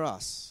no longer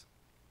us.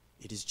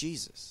 It is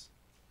Jesus.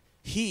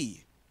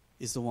 He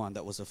is the one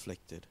that was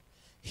afflicted.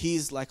 He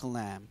is like a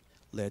lamb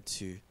led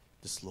to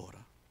the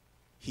slaughter.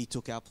 He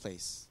took our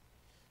place.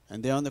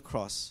 And there on the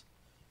cross,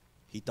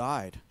 he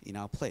died in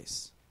our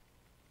place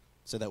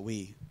so that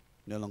we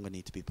no longer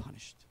need to be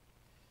punished.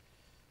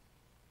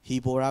 He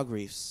bore our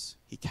griefs.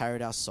 He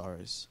carried our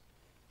sorrows.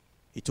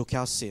 He took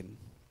our sin.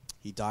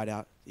 He died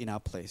out in our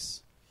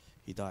place.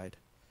 He died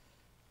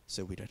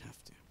so we don't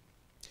have to.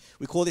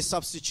 We call this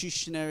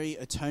substitutionary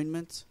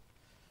atonement.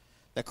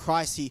 That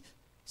Christ, he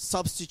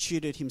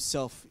substituted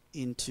himself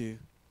into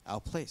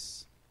our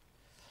place.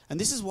 And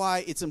this is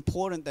why it's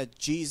important that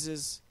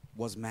Jesus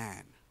was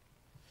man.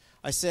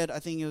 I said, I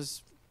think it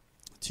was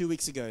 2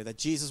 weeks ago, that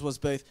Jesus was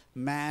both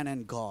man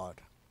and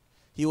God.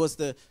 He was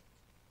the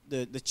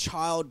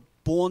child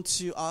born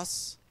to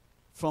us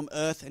from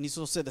earth, and he's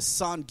also the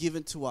son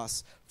given to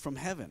us from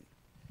heaven.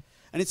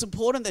 And it's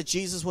important that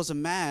Jesus was a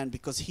man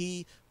because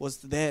he was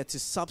there to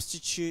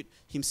substitute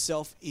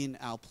himself in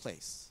our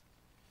place.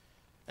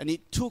 And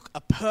it took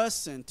a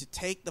person to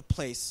take the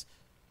place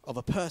of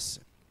a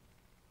person.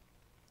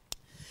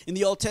 In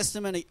the Old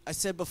Testament, I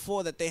said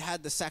before that they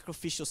had the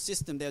sacrificial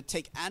system. They would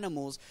take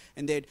animals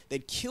and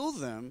they'd kill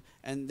them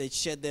and they'd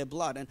shed their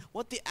blood. And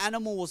what the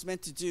animal was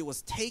meant to do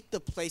was take the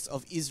place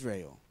of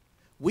Israel.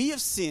 We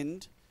have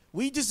sinned.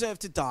 We deserve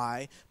to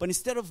die. But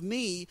instead of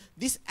me,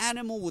 this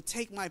animal will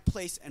take my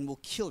place and will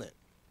kill it.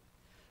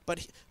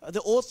 But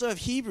the author of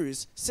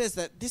Hebrews says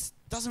that this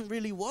doesn't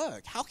really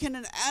work. How can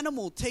an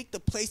animal take the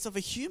place of a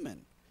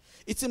human?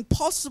 It's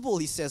impossible,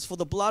 he says, for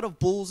the blood of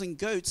bulls and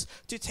goats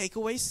to take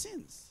away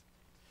sins.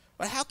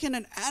 But how can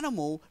an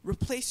animal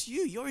replace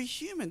you? You're a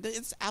human.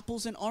 It's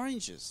apples and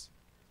oranges.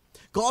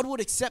 God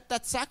would accept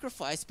that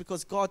sacrifice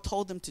because God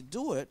told them to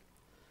do it.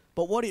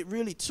 But what it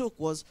really took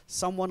was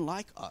someone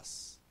like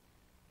us.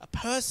 A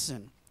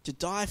person to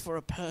die for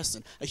a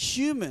person. A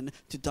human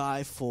to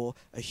die for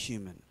a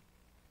human.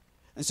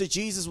 And so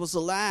Jesus was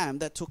the lamb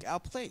that took our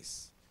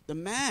place. The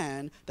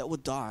man that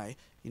would die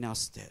in our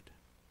stead.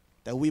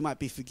 That we might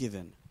be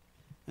forgiven.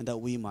 And that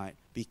we might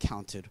be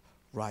counted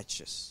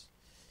righteous.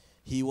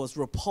 He was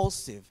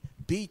repulsive,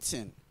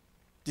 beaten,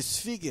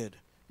 disfigured,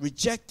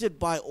 rejected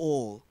by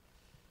all,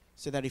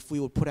 so that if we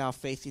would put our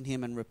faith in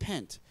him and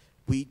repent,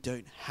 we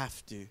don't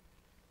have to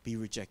be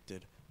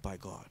rejected by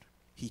God.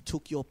 He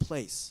took your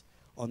place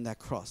on that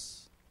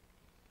cross.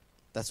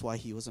 That's why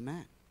he was a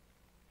man.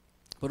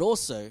 But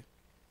also,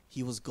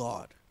 he was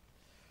God.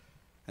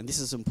 And this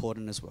is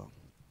important as well.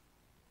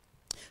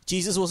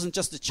 Jesus wasn't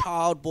just a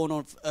child born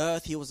on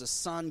earth. He was a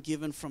son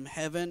given from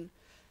heaven.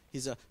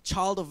 He's a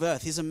child of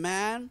earth. He's a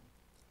man,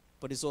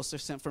 but he's also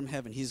sent from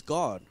heaven. He's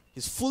God.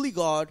 He's fully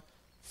God,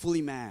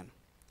 fully man.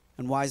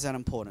 And why is that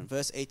important?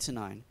 Verse 8 to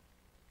 9.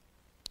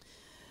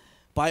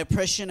 By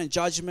oppression and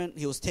judgment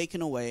he was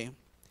taken away.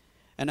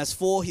 And as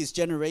for his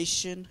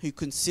generation, who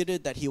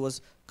considered that he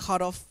was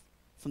cut off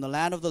from the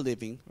land of the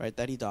living, right,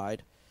 that he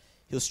died,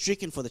 he was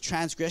stricken for the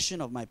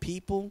transgression of my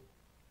people.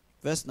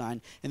 Verse 9.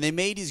 And they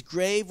made his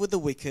grave with the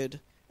wicked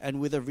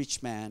and with a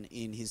rich man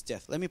in his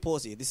death. Let me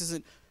pause here. This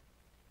isn't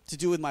to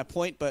do with my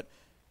point, but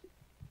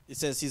it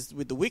says he's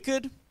with the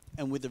wicked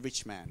and with the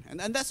rich man.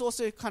 And that's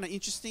also kind of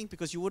interesting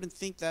because you wouldn't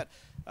think that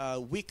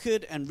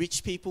wicked and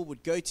rich people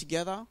would go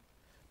together.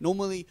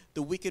 Normally,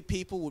 the wicked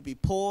people would be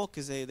poor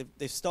because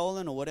they've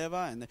stolen or whatever,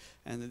 and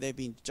they've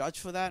been judged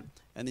for that.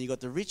 And then you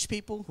got the rich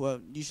people who are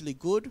usually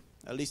good,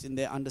 at least in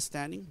their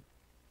understanding.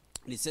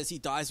 And it says he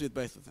dies with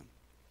both of them.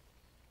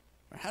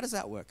 How does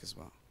that work as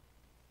well?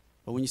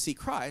 But when you see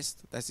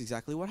Christ, that's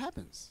exactly what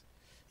happens.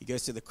 He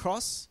goes to the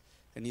cross,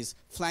 and he's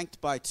flanked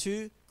by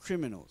two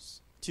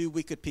criminals, two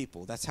wicked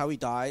people. That's how he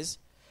dies.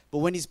 But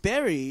when he's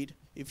buried,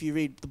 if you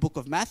read the book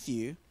of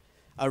Matthew,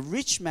 a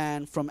rich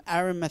man from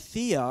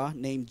Arimathea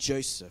named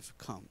Joseph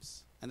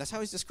comes. And that's how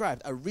he's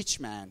described, a rich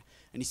man.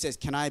 And he says,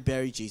 can I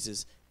bury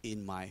Jesus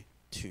in my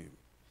tomb?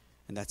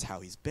 And that's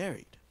how he's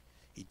buried.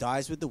 He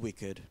dies with the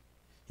wicked.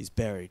 He's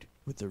buried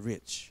with the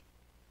rich.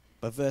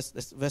 But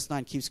verse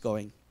 9 keeps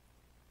going.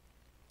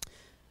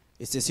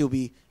 It says he'll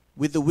be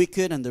with the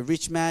wicked and the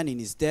rich man in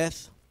his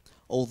death,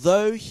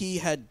 although he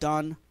had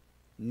done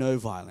no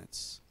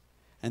violence,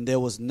 and there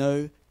was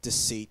no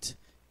deceit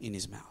in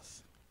his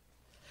mouth.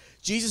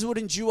 Jesus would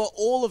endure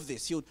all of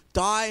this. He'll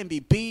die and be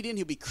beaten.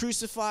 He'll be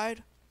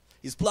crucified.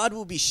 His blood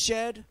will be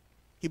shed.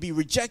 He'll be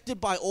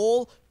rejected by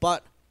all,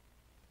 but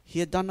he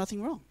had done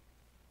nothing wrong.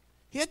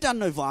 He had done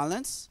no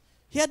violence.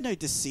 He had no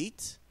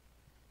deceit.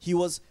 He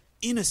was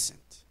innocent.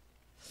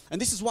 And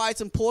this is why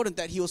it's important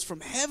that he was from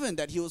heaven,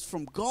 that he was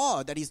from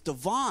God, that he's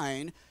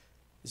divine,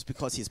 is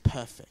because he's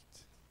perfect.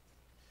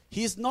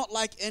 He is not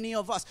like any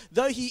of us.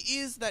 Though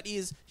he's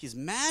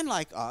man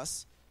like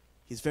us,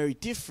 he's very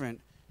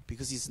different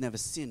because he's never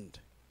sinned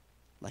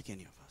like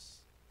any of us.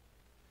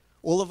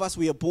 All of us,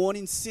 we are born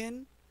in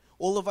sin.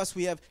 All of us,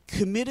 we have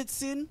committed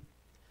sin.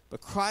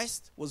 But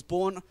Christ was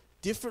born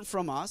different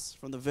from us,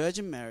 from the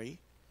Virgin Mary,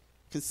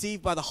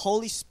 conceived by the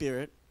Holy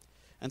Spirit,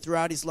 and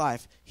throughout his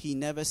life, he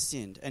never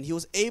sinned. And he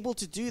was able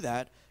to do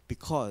that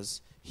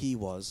because he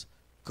was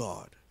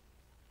God.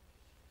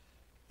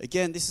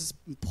 Again, this is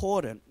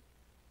important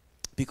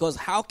because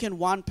how can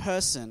one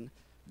person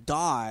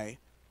die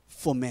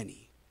for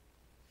many?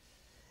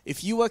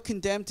 If you were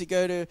condemned to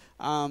go to,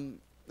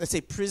 let's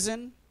say,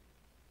 prison,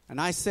 and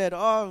I said,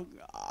 oh,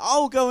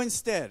 I'll go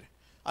instead.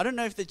 I don't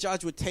know if the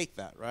judge would take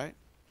that, right?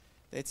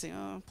 They'd say,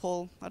 oh,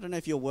 Paul, I don't know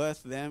if you're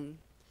worth them.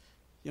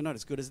 You're not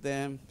as good as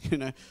them, you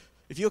know.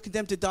 If you're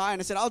condemned to die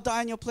and I said, I'll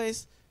die in your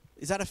place,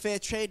 is that a fair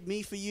trade,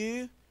 me for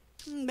you?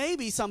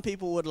 Maybe some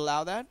people would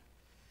allow that.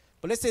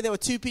 But let's say there were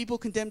 2 people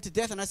condemned to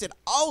death, and I said,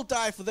 I'll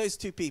die for those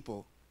 2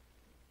 people.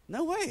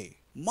 No way.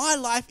 My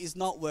life is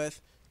not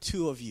worth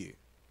 2 of you.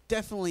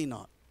 Definitely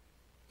not.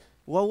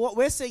 Well, what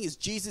we're saying is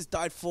Jesus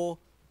died for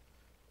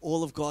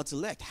all of God's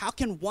elect. How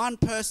can one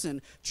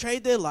person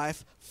trade their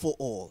life for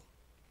all?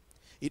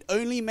 It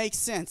only makes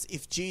sense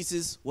if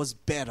Jesus was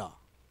better.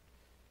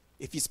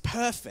 If he's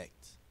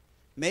perfect,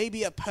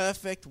 maybe a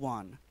perfect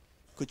one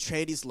could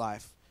trade his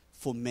life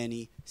for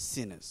many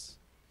sinners.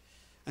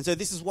 And so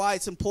this is why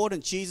it's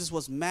important. Jesus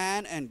was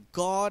man and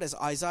God, as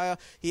Isaiah,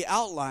 he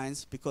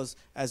outlines, because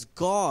as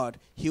God,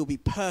 he'll be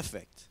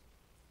perfect.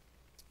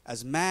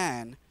 As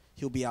man,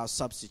 he'll be our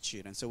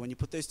substitute. And so when you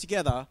put those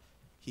together,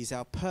 he's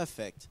our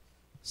perfect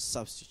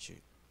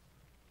substitute.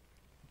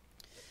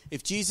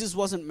 If Jesus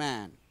wasn't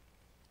man,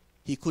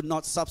 he could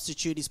not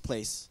substitute his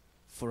place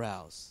for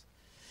ours.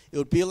 It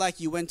would be like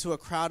you went to a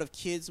crowd of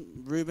kids.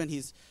 Ruben,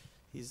 he's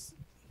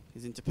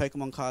into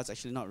Pokemon cards.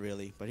 Actually, not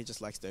really, but he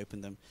just likes to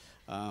open them.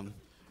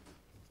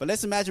 But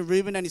let's imagine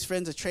Ruben and his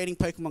friends are trading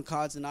Pokemon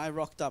cards, and I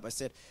rocked up. I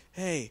said,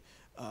 hey,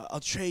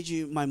 I'll trade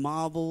you my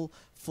marble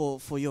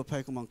for your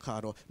Pokemon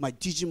card, or my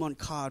Digimon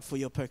card for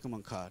your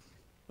Pokemon card.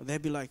 Well,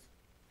 they'd be like,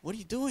 what are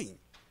you doing?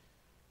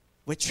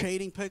 We're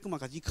trading Pokemon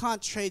cards. You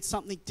can't trade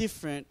something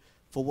different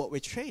for what we're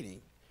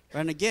trading.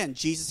 And again,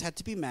 Jesus had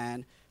to be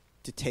man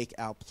to take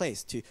our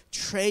place, to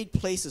trade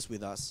places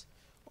with us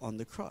on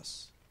the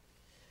cross.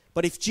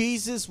 But if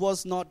Jesus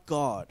was not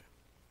God,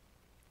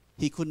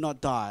 he could not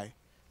die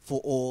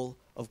for all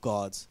of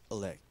God's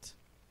elect.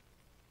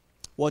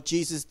 What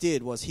Jesus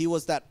did was he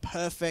was that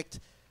perfect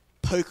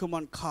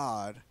Pokemon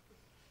card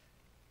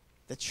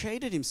that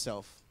traded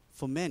himself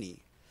for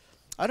many.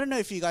 I don't know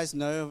if you guys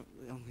know,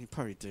 you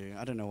probably do.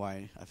 I don't know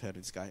why I've heard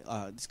of this guy.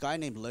 This guy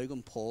named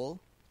Logan Paul.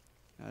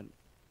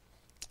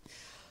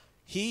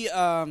 He,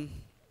 I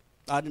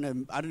don't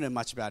know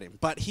much about him,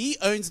 but he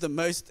owns the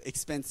most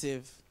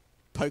expensive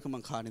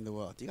Pokemon card in the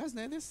world. Do you guys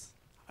know this?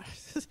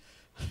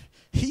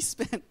 He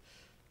spent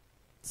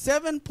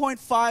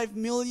 7.5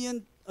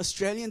 million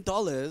Australian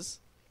dollars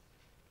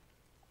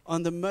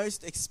on the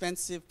most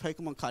expensive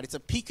Pokemon card. It's a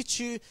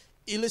Pikachu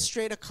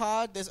Illustrator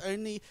card. There's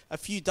only a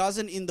few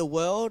dozen in the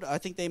world. I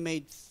think they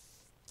made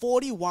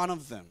 41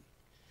 of them.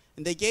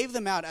 And they gave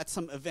them out at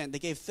some event. They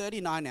gave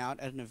 39 out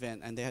at an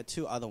event, and they had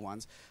 2 other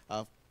ones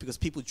because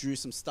people drew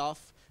some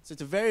stuff. So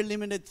it's a very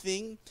limited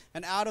thing.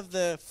 And out of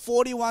the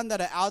 41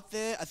 that are out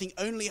there, I think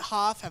only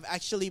half have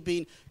actually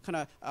been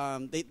kind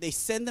of, they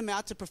send them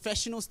out to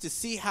professionals to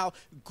see how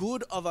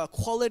good of a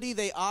quality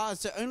they are.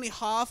 So only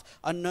half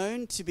are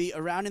known to be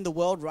around in the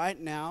world right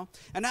now.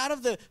 And out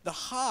of the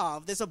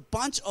half, there's a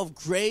bunch of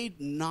grade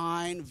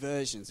 9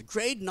 versions.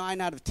 Grade 9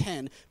 out of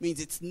 10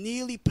 means it's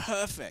nearly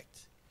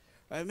perfect.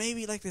 Right?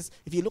 Maybe like this,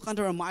 if you look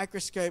under a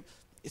microscope,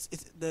 it's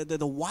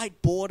the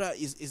white border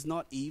is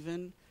not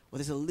even. Or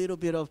there's a little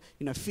bit of,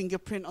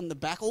 fingerprint on the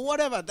back or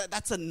whatever.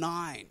 That's a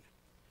 9.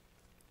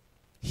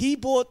 He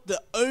bought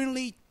the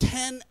only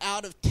 10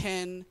 out of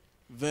 10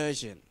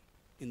 version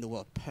in the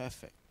world.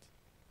 Perfect.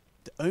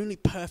 The only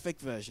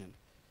perfect version.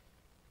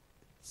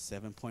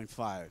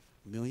 $7.5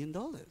 million.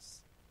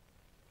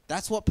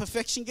 That's what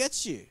perfection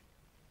gets you.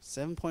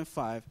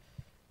 7.5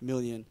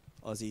 million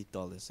Aussie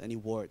dollars. And he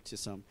wore it to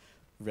some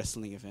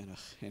wrestling event.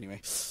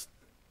 Anyway.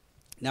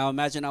 Now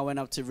imagine I went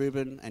up to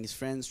Ruben and his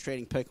friends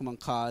trading Pokemon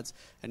cards,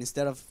 and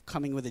instead of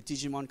coming with a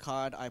Digimon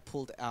card, I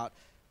pulled out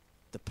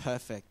the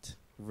perfect,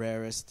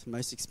 rarest,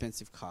 most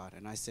expensive card.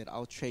 And I said,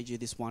 I'll trade you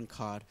this one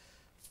card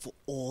for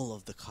all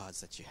of the cards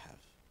that you have.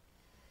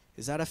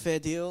 Is that a fair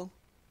deal?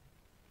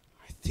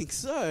 I think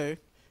so.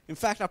 In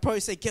fact, I'd probably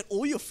say get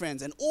all your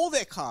friends and all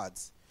their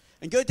cards.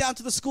 And go down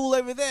to the school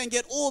over there and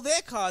get all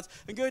their cards.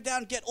 And go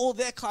down and get all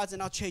their cards,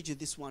 and I'll trade you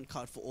this one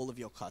card for all of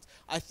your cards.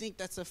 I think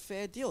that's a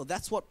fair deal.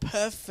 That's what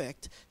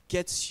perfect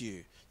gets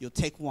you. You'll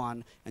take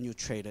one and you'll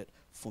trade it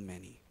for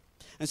many.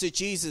 And so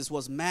Jesus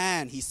was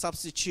man. He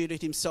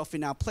substituted himself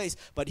in our place.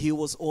 But he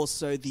was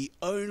also the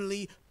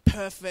only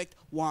perfect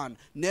one.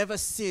 Never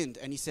sinned.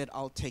 And he said,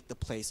 I'll take the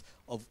place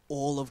of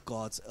all of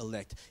God's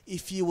elect.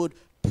 If you would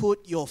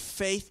put your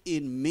faith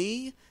in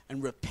me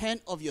and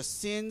repent of your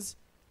sins,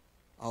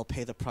 I'll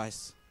pay the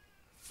price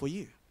for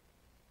you.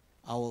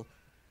 I will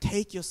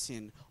take your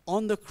sin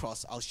on the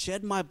cross. I'll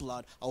shed my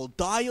blood. I will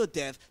die your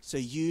death so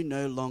you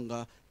no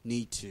longer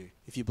need to.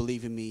 If you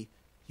believe in me,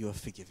 you are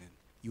forgiven.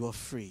 You are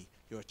free.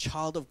 You're a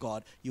child of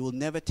God. You will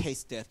never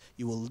taste death.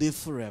 You will live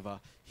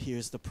forever.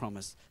 Here's the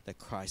promise that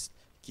Christ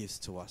gives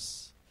to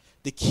us.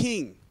 The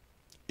King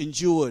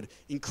endured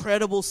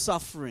incredible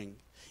suffering,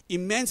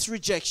 immense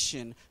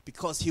rejection,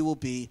 because he will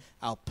be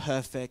our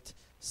perfect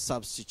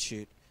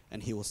substitute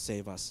and he will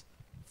save us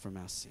from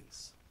our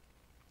sins.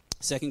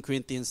 2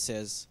 Corinthians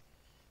says,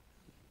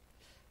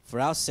 for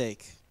our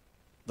sake,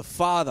 the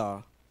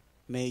Father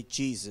made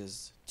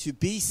Jesus to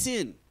be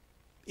sin.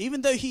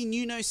 Even though he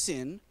knew no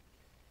sin,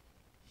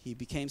 he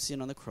became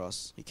sin on the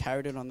cross. He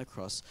carried it on the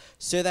cross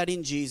so that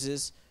in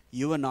Jesus,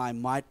 you and I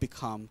might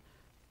become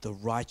the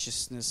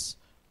righteousness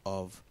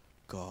of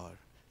God.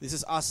 This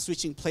is us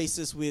switching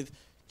places with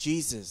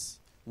Jesus.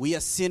 We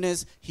are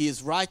sinners. He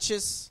is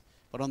righteous.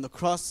 But on the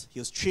cross, he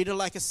was treated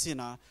like a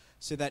sinner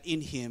so that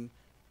in him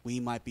we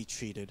might be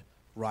treated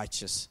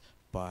righteous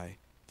by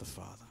the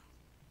Father.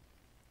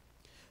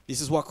 This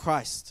is what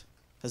Christ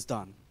has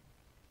done.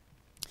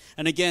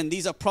 And again,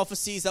 these are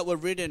prophecies that were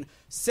written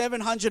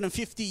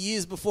 750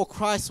 years before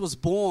Christ was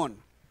born.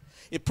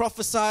 It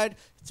prophesied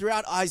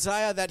throughout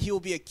Isaiah that he will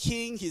be a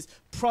king. He's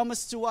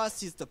promised to us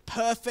he's the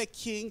perfect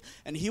king,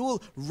 and he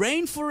will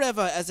reign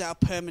forever as our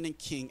permanent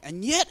king.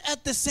 And yet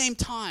at the same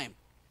time,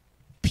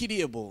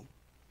 pitiable,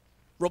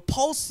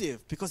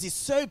 repulsive, because he's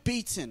so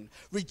beaten,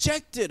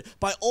 rejected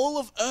by all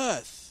of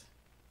earth.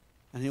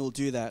 And he will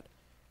do that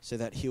so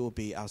that he will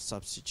be our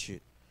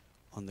substitute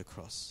on the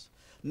cross.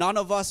 None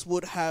of us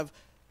would have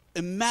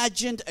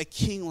imagined a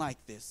king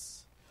like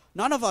this.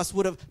 None of us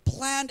would have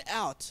planned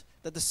out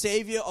that the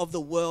Savior of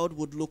the world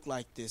would look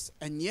like this.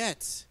 And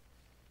yet,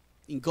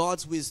 in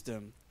God's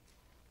wisdom,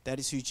 that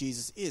is who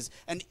Jesus is.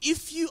 And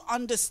if you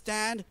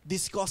understand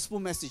this gospel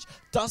message,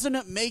 doesn't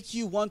it make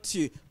you want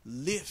to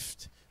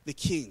lift the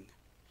King?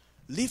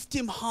 Lift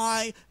him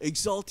high,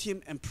 exalt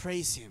him, and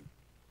praise him.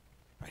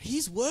 Right?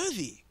 He's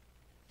worthy.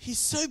 He's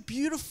so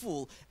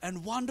beautiful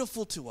and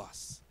wonderful to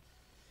us.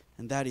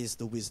 And that is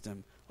the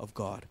wisdom of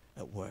God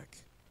at work.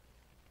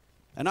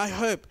 And I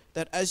hope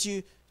that as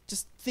you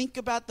just think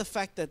about the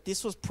fact that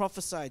this was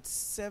prophesied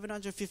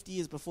 750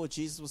 years before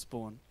Jesus was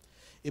born,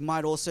 it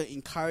might also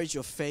encourage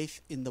your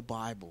faith in the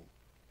Bible.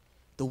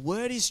 The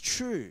word is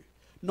true,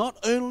 not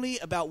only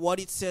about what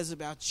it says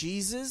about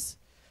Jesus,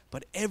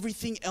 but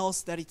everything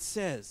else that it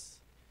says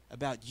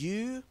about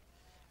you,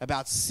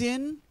 about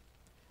sin,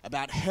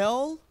 about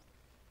hell,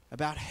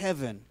 about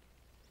heaven,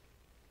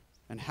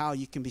 and how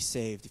you can be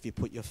saved if you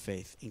put your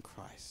faith in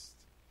Christ.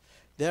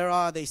 There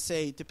are, they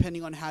say,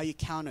 depending on how you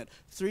count it,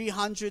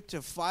 300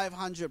 to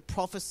 500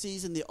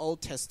 prophecies in the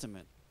Old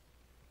Testament.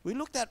 We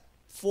looked at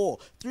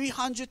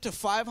 300 to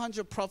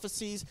 500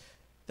 prophecies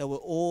that were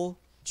all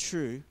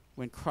true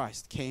when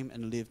Christ came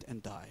and lived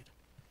and died.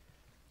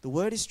 The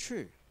word is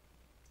true.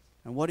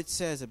 And what it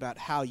says about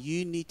how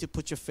you need to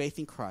put your faith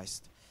in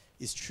Christ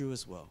is true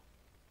as well.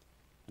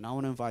 And I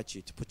want to invite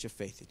you to put your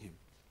faith in him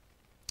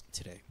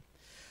today.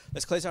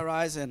 Let's close our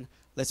eyes and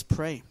let's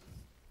pray.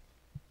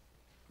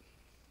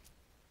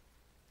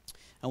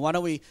 And why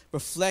don't we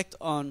reflect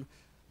on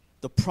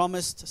the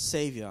promised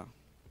Savior,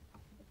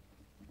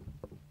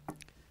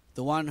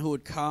 the one who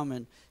would come,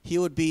 and he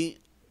would be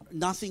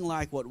nothing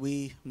like what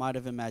we might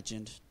have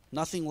imagined,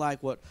 nothing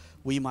like what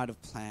we might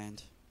have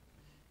planned.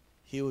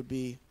 He would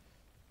be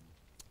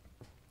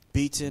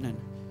beaten and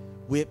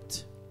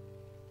whipped,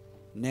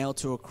 nailed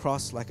to a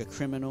cross like a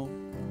criminal,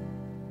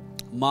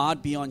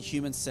 marred beyond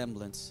human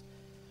semblance.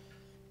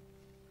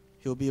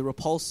 He'll be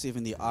repulsive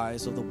in the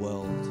eyes of the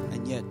world,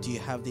 and yet do you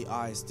have the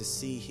eyes to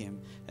see him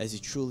as he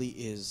truly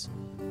is,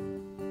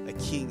 a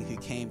king who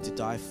came to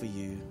die for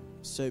you,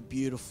 so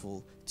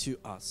beautiful to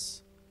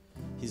us.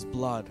 His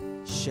blood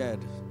shed,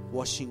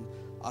 washing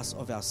us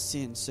of our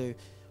sin, so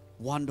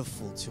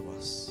wonderful to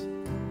us.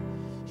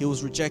 He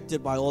was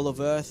rejected by all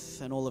of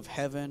earth and all of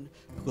heaven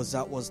because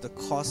that was the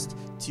cost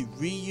to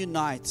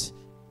reunite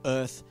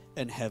earth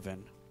and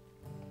heaven.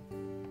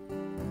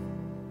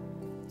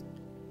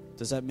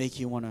 Does that make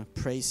you want to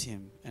praise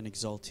him and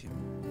exalt him?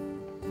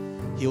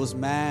 He was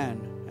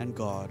man and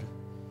God.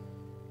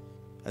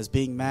 As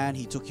being man,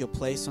 he took your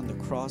place on the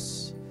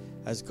cross.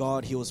 As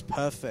God, he was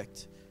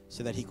perfect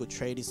so that he could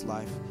trade his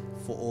life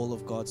for all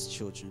of God's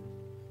children.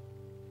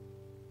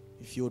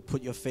 If you would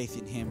put your faith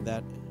in him,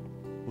 that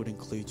would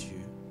include you.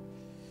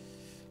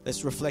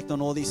 Let's reflect on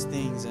all these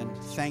things and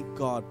thank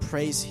God,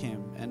 praise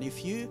him. And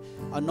if you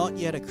are not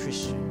yet a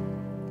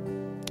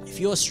Christian, if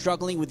you are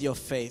struggling with your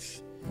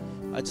faith,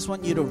 I just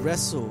want you to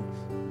wrestle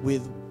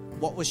with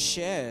what was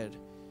shared.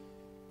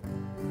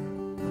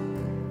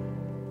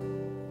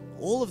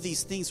 All of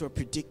these things were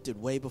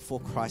predicted way before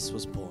Christ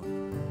was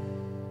born.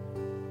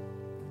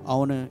 I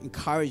want to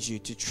encourage you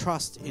to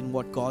trust in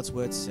what God's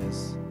word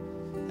says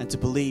and to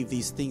believe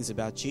these things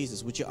about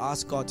Jesus. Would you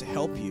ask God to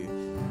help you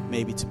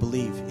maybe to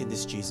believe in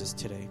this Jesus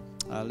today?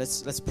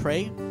 Let's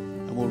pray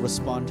and we'll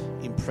respond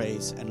in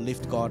praise and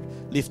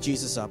lift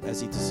Jesus up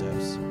as he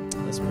deserves.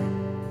 Let's pray.